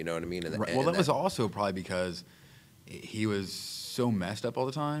peaking. You know what I mean? Right. Well, that was also probably because he was so messed up all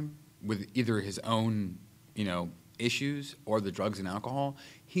the time with either his own, issues or the drugs and alcohol.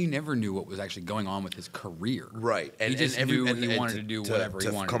 He never knew what was actually going on with his career. Right. He just knew he wanted to do whatever he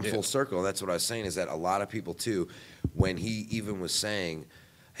wanted to do. To come full circle, and that's what I was saying, is that a lot of people too, when he even was saying,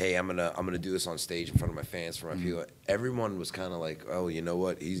 hey, I'm gonna do this on stage in front of my fans, for my people. Everyone was kind of like, oh, you know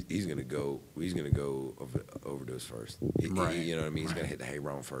what? He's gonna go overdose first. Right. You know what I mean? He's gonna hit the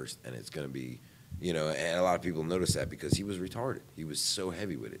heroin first, and it's gonna be, and a lot of people noticed that because he was retarded. He was so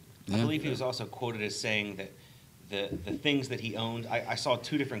heavy with it. I believe he was also quoted as saying that the things that he owned. I saw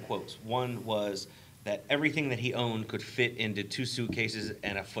two different quotes. One was that everything that he owned could fit into 2 suitcases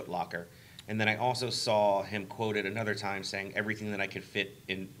and a Foot Locker. And then I also saw him quoted another time saying, everything that I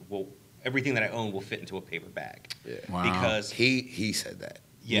own will fit into a paper bag. Yeah. Wow. Because he said that.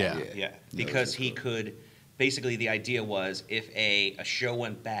 Yeah. Because he could, basically the idea was if a show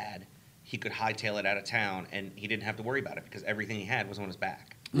went bad, he could hightail it out of town and he didn't have to worry about it because everything he had was on his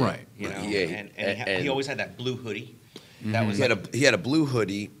back. Right. And he always had that blue hoodie. That was He had a blue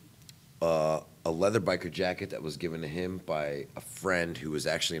hoodie, a leather biker jacket that was given to him by a friend who was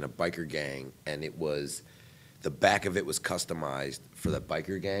actually in a biker gang, and the back of it was customized for the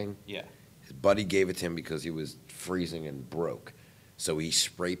biker gang. Yeah. His buddy gave it to him because he was freezing and broke. So he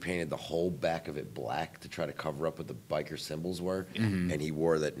spray painted the whole back of it black to try to cover up what the biker symbols were. And he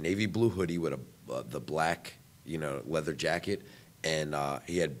wore that navy blue hoodie with the black, leather jacket, and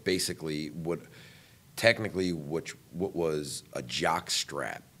he had basically what was a jock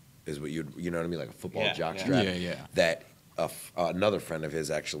strap. Is what you know what I mean, like a football jock strap. Yeah. That another friend of his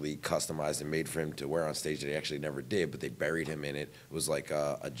actually customized and made for him to wear on stage that he actually never did, but they buried him in it. It was like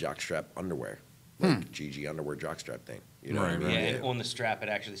a jock strap underwear, like GG underwear jock strap thing. You know what I mean? Yeah, and on the strap it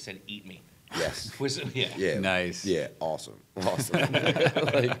actually said "Eat me." Yes. Yeah. Nice. Yeah. Awesome.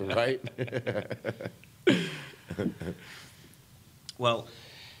 Like, right? Well,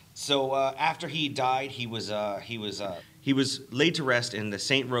 so after he died, he was laid to rest in the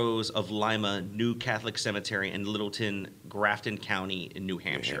St. Rose of Lima New Catholic Cemetery in Littleton, Grafton County in New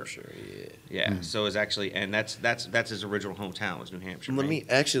Hampshire. Yeah. So it's actually, and that's his original hometown was New Hampshire. Let me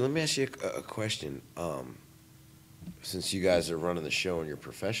ask you a question. Since you guys are running the show and you're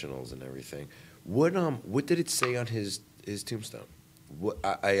professionals and everything, what did it say on his tombstone? What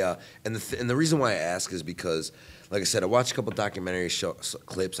and the reason why I ask is because, like I said, I watched a couple documentary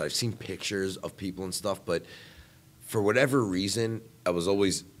clips. I've seen pictures of people and stuff, but for whatever reason, I was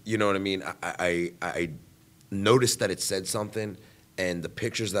always, you know what I mean? I noticed that it said something, and the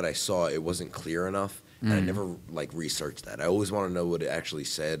pictures that I saw, it wasn't clear enough, and I never researched that. I always want to know what it actually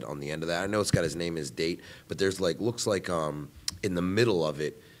said on the end of that. I know it's got his name, his date, but there's looks like in the middle of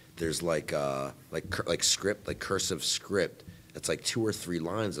it, there's like script, like cursive script. That's like 2 or 3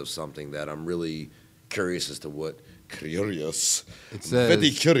 lines of something that I'm really curious as to what. Curious. It says,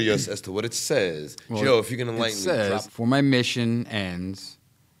 very curious as to what it says. Well, Joe, if you can enlighten it says, me. Drop. "For my mission ends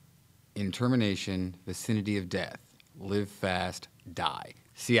in termination, vicinity of death. Live fast, die."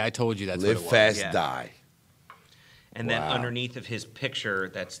 See, I told you that's Live what it was. fast, Yeah. die. And then underneath of his picture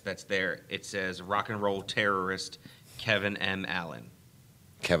that's there, it says rock and roll terrorist Kevin M. Allin.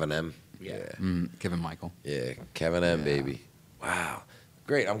 Kevin M. Yeah. Kevin Michael. Yeah, Kevin M. Baby. Wow.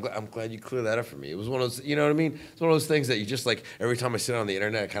 Great. I'm glad you cleared that up for me. It was one of those, you know what I mean? It's one of those things that you just every time I sit on the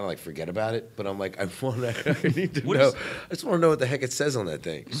internet, I kind of forget about it. But I'm like, I need to know. I just want to know what the heck it says on that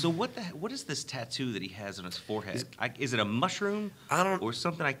thing. So what is this tattoo that he has on his forehead? Is it a mushroom? I don't. Or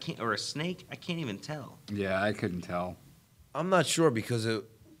something or a snake? I can't even tell. Yeah, I couldn't tell. I'm not sure because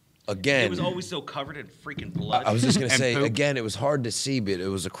again. It was always so covered in freaking blood. I was just gonna say poop. again, it was hard to see, but it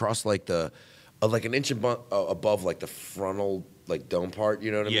was across like an inch above like the frontal dome part.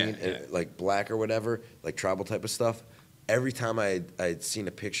 You know what I mean? Yeah. And, like black or whatever, like tribal type of stuff. Every time I'd seen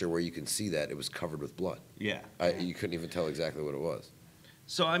a picture where you can see that, it was covered with blood. Yeah. You couldn't even tell exactly what it was.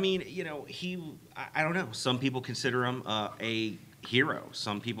 So I mean, I don't know. Some people consider him a hero.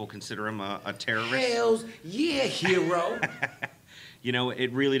 Some people consider him a terrorist. Hells yeah, hero.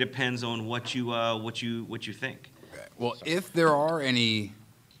 It really depends on what you think. Well, So- if there are any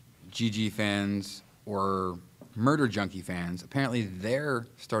GG fans or Murder Junkie fans, apparently they're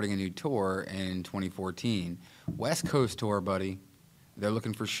starting a new tour in 2014. West Coast tour, buddy. They're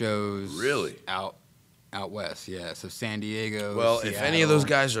looking for shows. Really? Out west, yeah. So San Diego. Well, if any of those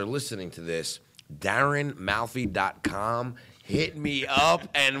Seattle. guys are listening to this, DarrenMalfi.com, hit me up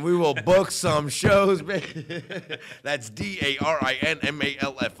and we will book some shows, baby. That's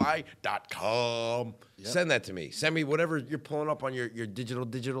DarrenMalfi.com. Send that to me. Send me whatever you're pulling up on your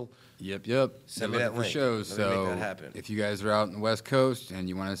digital. Yep. Send They're me looking that for link. shows. Let me So make that happen. if you guys are out in the West Coast and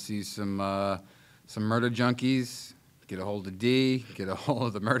you want to see some Murder Junkies, get a hold of D, get a hold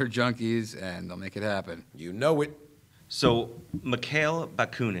of the Murder Junkies, and they'll make it happen. You know it. So Mikhail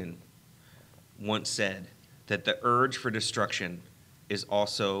Bakunin once said that the urge for destruction is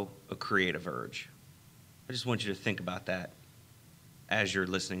also a creative urge. I just want you to think about that as you're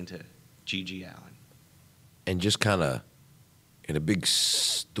listening to G.G. Allin. And just kind of in a big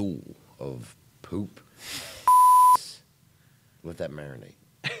stool of poop. Let that marinate.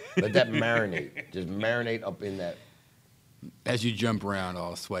 Let that marinate. Just marinate up in that. As you jump around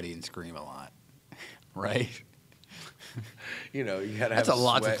all sweaty and scream a lot, right? You know, you gotta That's have a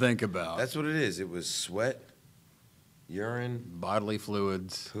lot to sweat. think about. That's what it is. It was sweat, urine, Bodily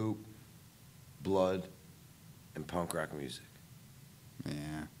fluids. poop, blood, and punk rock music.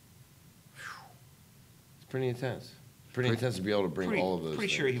 Yeah. It's pretty intense. Pretty intense to be able to bring all of those. Pretty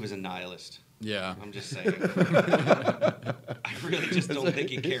things. sure he was a nihilist. Yeah. I'm just saying. I really just don't think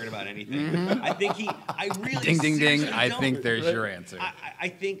he cared about anything. I think I really Ding, ding, ding. seriously I don't. think there's your answer. I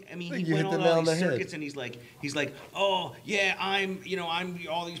think, I mean, think he you went hit on the nail all on the these head. circuits and he's like, oh yeah, I'm,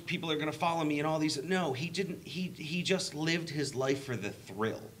 all these people are gonna follow me and all these. No, he didn't. He just lived his life for the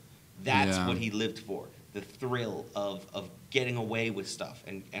thrill. That's Yeah. what he lived for. The thrill of getting away with stuff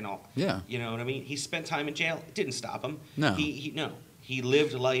and all. Yeah. You know what I mean? He spent time in jail. It didn't stop him. No. He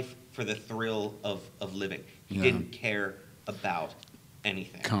lived life for the thrill of living. He Yeah. didn't care about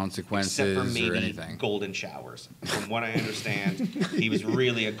anything. Consequences except for or maybe anything. golden showers. From what I understand, he was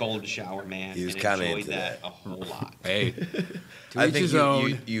really a golden shower man He was and kinda enjoyed into that that. a whole lot. Hey, to I each think his you,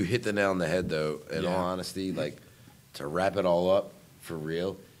 own. you hit the nail on the head, though. In Yeah. all honesty, like to wrap it all up for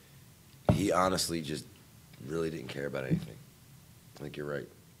real, he honestly just really didn't care about anything. I think you're right.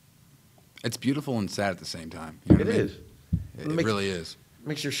 It's beautiful and sad at the same time. You know It what I mean? is. It Makes- really is.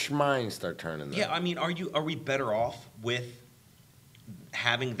 Makes your mind start turning. Though. Yeah, I mean, are we better off with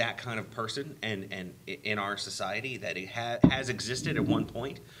having that kind of person and in our society that it has existed at one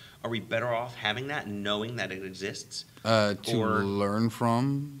point? Are we better off having that and knowing that it exists? To Or- learn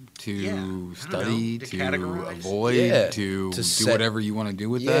from, to Yeah, I don't study, know, to to categorize. avoid, Yeah, to to do set- whatever you want to do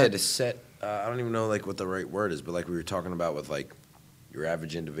with yeah, that. to set. I don't even know like what the right word is, but like we were talking about with like your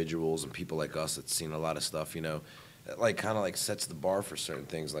average individuals and people like us that's seen a lot of stuff, you know, that like kind of like sets the bar for certain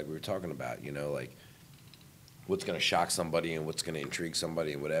things, like we were talking about, you know, like what's going to shock somebody and what's going to intrigue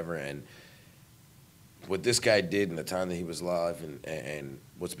somebody and whatever. And what this guy did in the time that he was alive and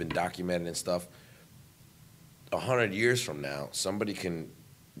what's been documented and stuff, 100 years from now, somebody can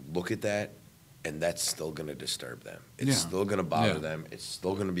look at that and that's still going to disturb them. It's Yeah. still going to bother Yeah. them. It's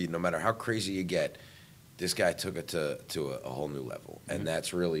still going to be, no matter how crazy you get, this guy took it to a whole new level. And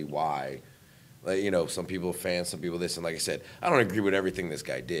that's really why, like, you know, some people are fans, some people this. And like I said, I don't agree with everything this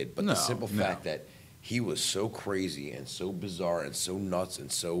guy did. But No, the simple no. fact that he was so crazy and so bizarre and so nuts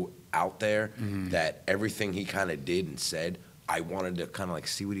and so out there that everything he kind of did and said, I wanted to kind of like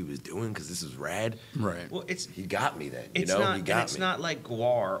see what he was doing because this is rad. Right. Well, it's He got me then. You it's know, not, he got and it's me. not like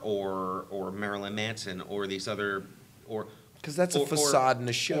Guar or Marilyn Manson or these other or Because that's a or- facade in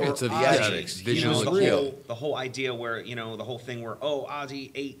the show. or It's a theatrics. Ozzy. He you know, was visual real. the whole idea where the whole thing where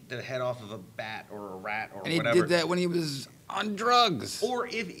Ozzy ate the head off of a bat or a rat or And he whatever. did that when he was on drugs. Or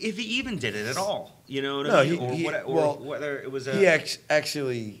if he even did it at all, you know what No, I mean? he- or well, whether it was a He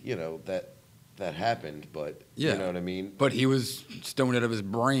actually, you know, that happened, but Yeah. you know what I mean? But he was stoned out of his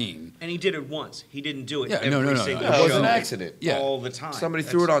brain. and he did it once. He didn't do it Yeah, every no. single No, it was show an accident. Yeah. all the time. Somebody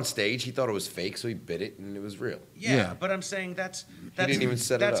threw it on stage. He thought it was fake, so he bit it, and it was real. Yeah, Yeah. but I'm saying that's didn't even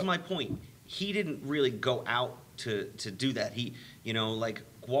set it that's up. my point. He didn't really go out to do that. He, like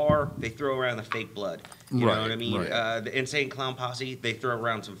Guar, they throw around the fake blood. You know Right, what I mean? right. The Insane Clown Posse, they throw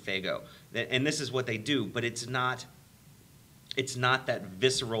around some Fago, and this is what they do. But it's not that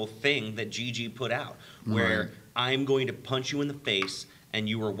visceral thing that Gigi put out, where Right. I'm going to punch you in the face, and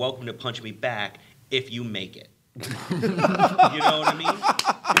you are welcome to punch me back if you make it. You know what I mean?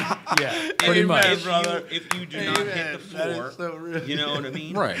 Yeah, pretty much. If you do not hit the floor, you know what I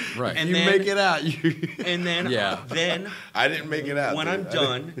mean? Right. And You then, make it out. and then, Yeah. then I didn't make it out. when dude. I'm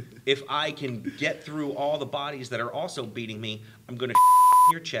done, if I can get through all the bodies that are also beating me, I'm gonna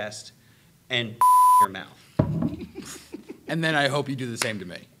your chest and your mouth. And then I hope you do the same to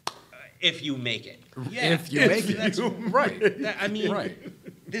me. If you make it. Yeah. If you make it. That's, Right. I mean, Right.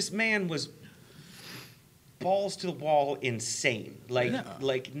 this man was balls to the wall insane. Like, Yeah.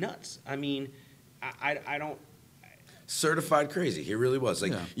 like nuts. I mean, I don't. Certified crazy. He really was.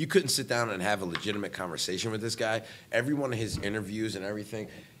 Like, Yeah. you couldn't sit down and have a legitimate conversation with this guy. Every one of his interviews and everything,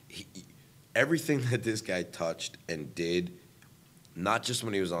 everything that this guy touched and did, not just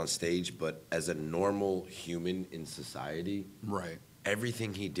when he was on stage, but as a normal human in society, Right.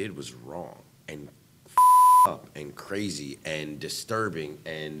 everything he did was wrong and up and crazy and disturbing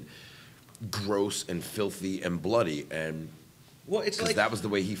and gross and filthy and bloody, and Well, it's because like that was the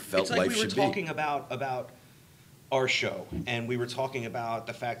way he felt it's like life we were should talking about our show, and we were talking about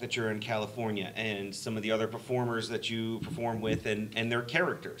the fact that you're in California and some of the other performers that you perform with, and their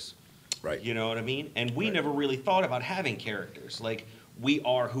characters. be. Right. You know what I mean? And we Right. never really thought about having characters. Like, we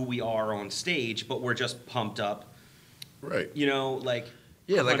are who we are on stage, but we're just pumped up. Right. You know, like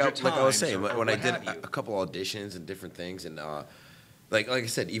Yeah, like I 100 was times saying, or when I what did have you. a couple auditions and different things, and like I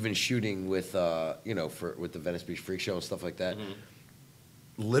said, even shooting with with the Venice Beach Freak Show and stuff like that. Mm-hmm.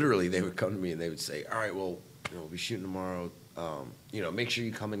 Literally, they would come to me and they would say, "All right, well, we'll be shooting tomorrow. Make sure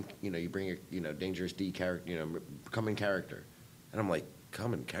you come in. You bring your Dangerous D character. Come in character." And I'm like,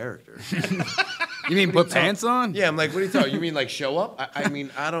 "Come in character." You mean put pants on? Yeah, I'm like, what are you talking? You mean like show up? I mean,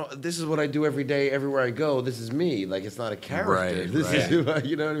 I don't. This is what I do every day, everywhere I go. This is me. Like, it's not a character. Right, This is who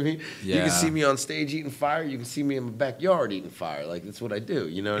you know what I mean? You Yeah. can see me on stage eating fire. You can see me in my backyard eating fire. Like, that's what I do.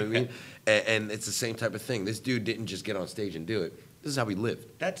 You know what I mean? And it's the same type of thing. This dude didn't just get on stage and do it. This is how he lived.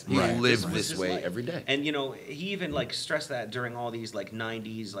 He lived was this his way life. every day. And he even like stressed that during all these like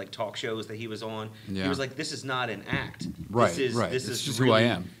 '90s like talk shows that he was on. Yeah. He was like, "This is not an act. Right, This is right. this It's is just really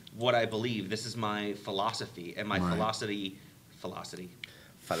who I am." What I believe. This is my philosophy, and my Right. philosophy.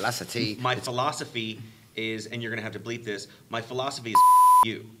 Philosophy. My philosophy is, and you're gonna have to bleep this. My philosophy is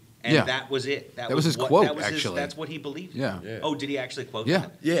you. And Yeah. that was it. That was his quote, actually. That's what he believed. Yeah. Yeah. Oh, did he actually quote Yeah.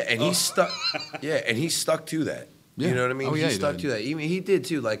 that? Yeah, and Oh. he stuck. Yeah, and he stuck to that. Yeah. You know what I mean? Oh, yeah, he he stuck did. to that. I mean, he did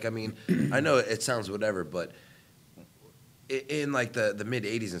too. Like, I mean, I know it sounds whatever, but in like the mid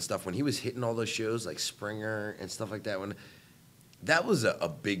 '80s and stuff, when he was hitting all those shows like Springer and stuff like that, when that was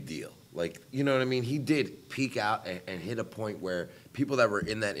a big deal. Like, you know what I mean? He did peak out and hit a point where people that were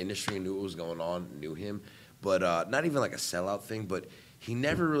in that industry and knew what was going on knew him, but not even like a sellout thing. But he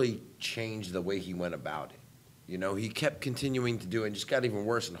never really changed the way he went about it. He kept continuing to do it and just got even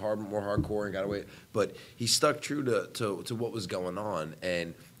worse and more hardcore and got away. But he stuck true to what was going on.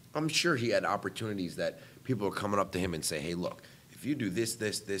 And I'm sure he had opportunities that people were coming up to him and say, "Hey, look, if you do this,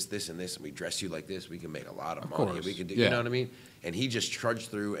 this, and this, and we dress you like this, we can make a lot of money. course. We can do, Yeah. you know what I mean?" And he just trudged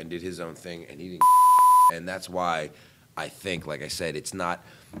through and did his own thing, and he didn't. And that's why I think, like I said, it's not,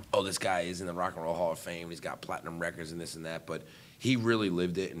 oh, this guy is in the Rock and Roll Hall of Fame. He's got platinum records and this and that, but he really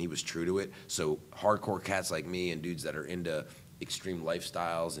lived it and he was true to it. So hardcore cats like me and dudes that are into extreme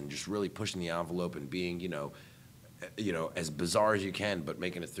lifestyles and just really pushing the envelope and being, as bizarre as you can, but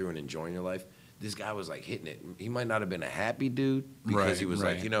making it through and enjoying your life. This guy was like hitting it. He might not have been a happy dude because Right, he was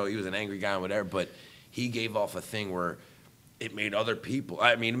right. like, he was an angry guy and whatever, but he gave off a thing where it made other people,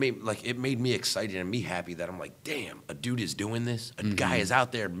 I mean, it made me excited and me happy that I'm like, damn, a dude is doing this. A guy is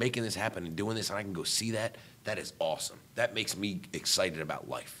out there making this happen and doing this, and I can go see that. That is awesome. That makes me excited about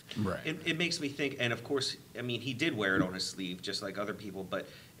life. Right. It makes me think, and of course, I mean, he did wear it on his sleeve, just like other people, but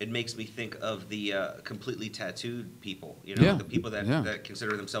it makes me think of the completely tattooed people, Yeah, the people that, yeah. that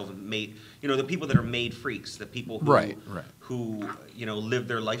consider themselves made, the people that are made freaks, the people who, Right. who live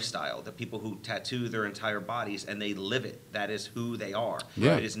their lifestyle, the people who tattoo their entire bodies and they live it. That is who they are.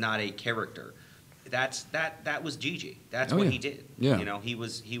 Yeah. It is not a character. That was Gigi. That's Oh, what yeah. he did. Yeah. He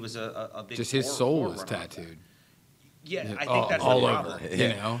was a big Just his soul was forerunner of that. tattooed. Yeah, I think all, that's all the over. problem.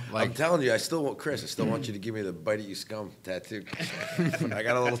 You I'm telling you, I still want you to give me the bite of you scum tattoo. I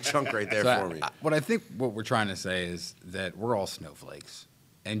got a little chunk right there for me. What we're trying to say is that we're all snowflakes,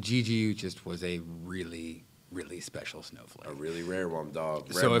 and Gigi just was a really, really special snowflake. A really rare one, dog.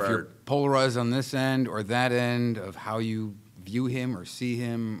 Red So if you're bird. polarized on this end or that end of how you view him or see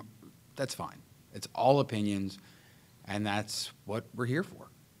him, that's fine. It's all opinions, and that's what we're here for,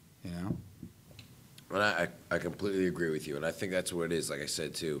 And I completely agree with you, and I think that's what it is, like I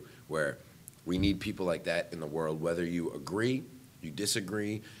said, too, where we need people like that in the world, whether you agree, you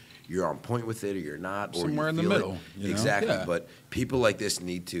disagree, you're on point with it or you're not, or Somewhere you in the feel it. middle, you know? Exactly. Yeah. But people like this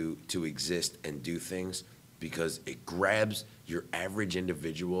need to exist and do things because it grabs your average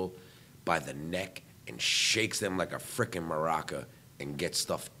individual by the neck and shakes them like a frickin' maraca and gets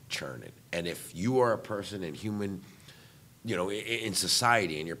stuff churning. And if you are a person in human, in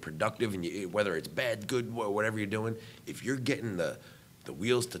society and you're productive and whether it's bad, good, whatever you're doing, if you're getting the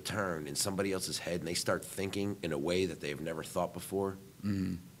wheels to turn in somebody else's head and they start thinking in a way that they've never thought before,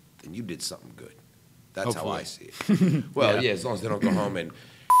 then you did something good. That's how I see it. Well, yeah, as long as they don't go home and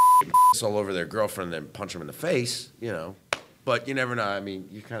all over their girlfriend and then punch them in the face, But you never know. I mean,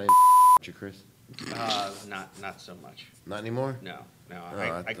 you kind of you, Chris? Not so much. Not anymore? No.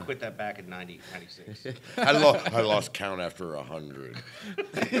 Oh, I quit that back in 96. I lost count after 100.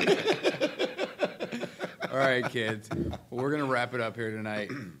 All right, kids. Well, we're going to wrap it up here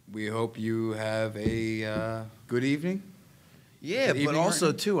tonight. We hope you have a good evening. Yeah, Good but evening, also,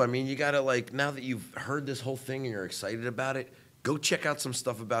 Martin. too, I mean, you got to, now that you've heard this whole thing and you're excited about it, go check out some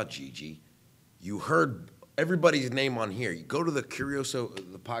stuff about Gigi. You heard everybody's name on here. You go to the Curioso,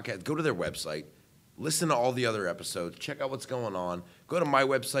 the podcast, go to their website, listen to all the other episodes, check out what's going on, go to my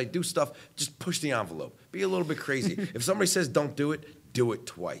website, do stuff, just push the envelope. Be a little bit crazy. If somebody says don't do it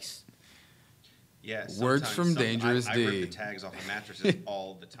twice. Yeah, Words from Dangerous I D. rip the tags off of mattratresses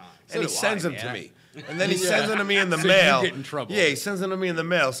all the time. And he do sends I, them to yeah. me. And then he sends them to me in the So you mail. get in trouble. Yeah, he sends them to me in the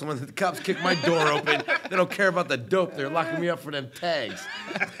mail. So when the cops kick my door open, they don't care about the dope. They're locking me up for them tags.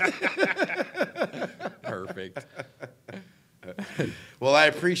 Perfect. Well, I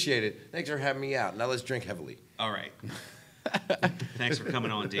appreciate it. Thanks for having me out. Now let's drink heavily. All right. Thanks for coming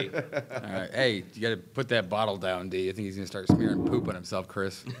on, D. All right. Hey, you got to put that bottle down, D. I think he's going to start smearing poop on himself,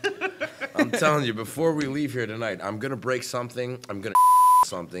 Chris. I'm telling you, before we leave here tonight, I'm going to break something. I'm going to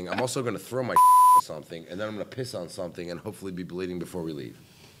something. I'm also going to throw my something. And then I'm going to piss on something and hopefully be bleeding before we leave.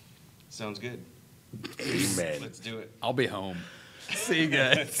 Sounds good. Amen. Let's do it. I'll be home. See you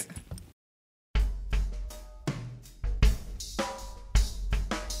guys.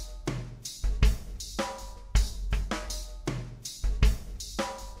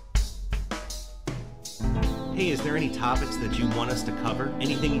 Hey, is there any topics that you want us to cover?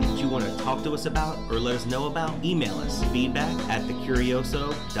 Anything that you want to talk to us about or let us know about? Email us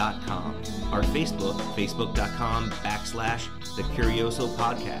feedback@thecurioso.com. Our Facebook, facebook.com/The Curioso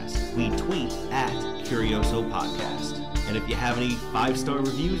Podcast. We tweet @Curioso Podcast. And if you have any 5-star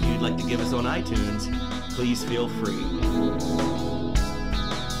reviews you'd like to give us on iTunes, please feel free.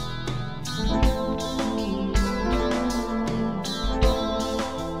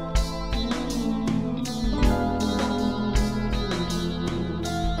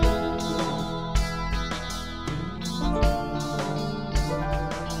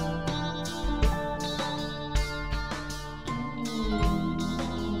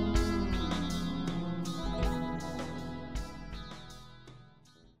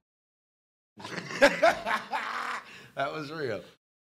 That was real.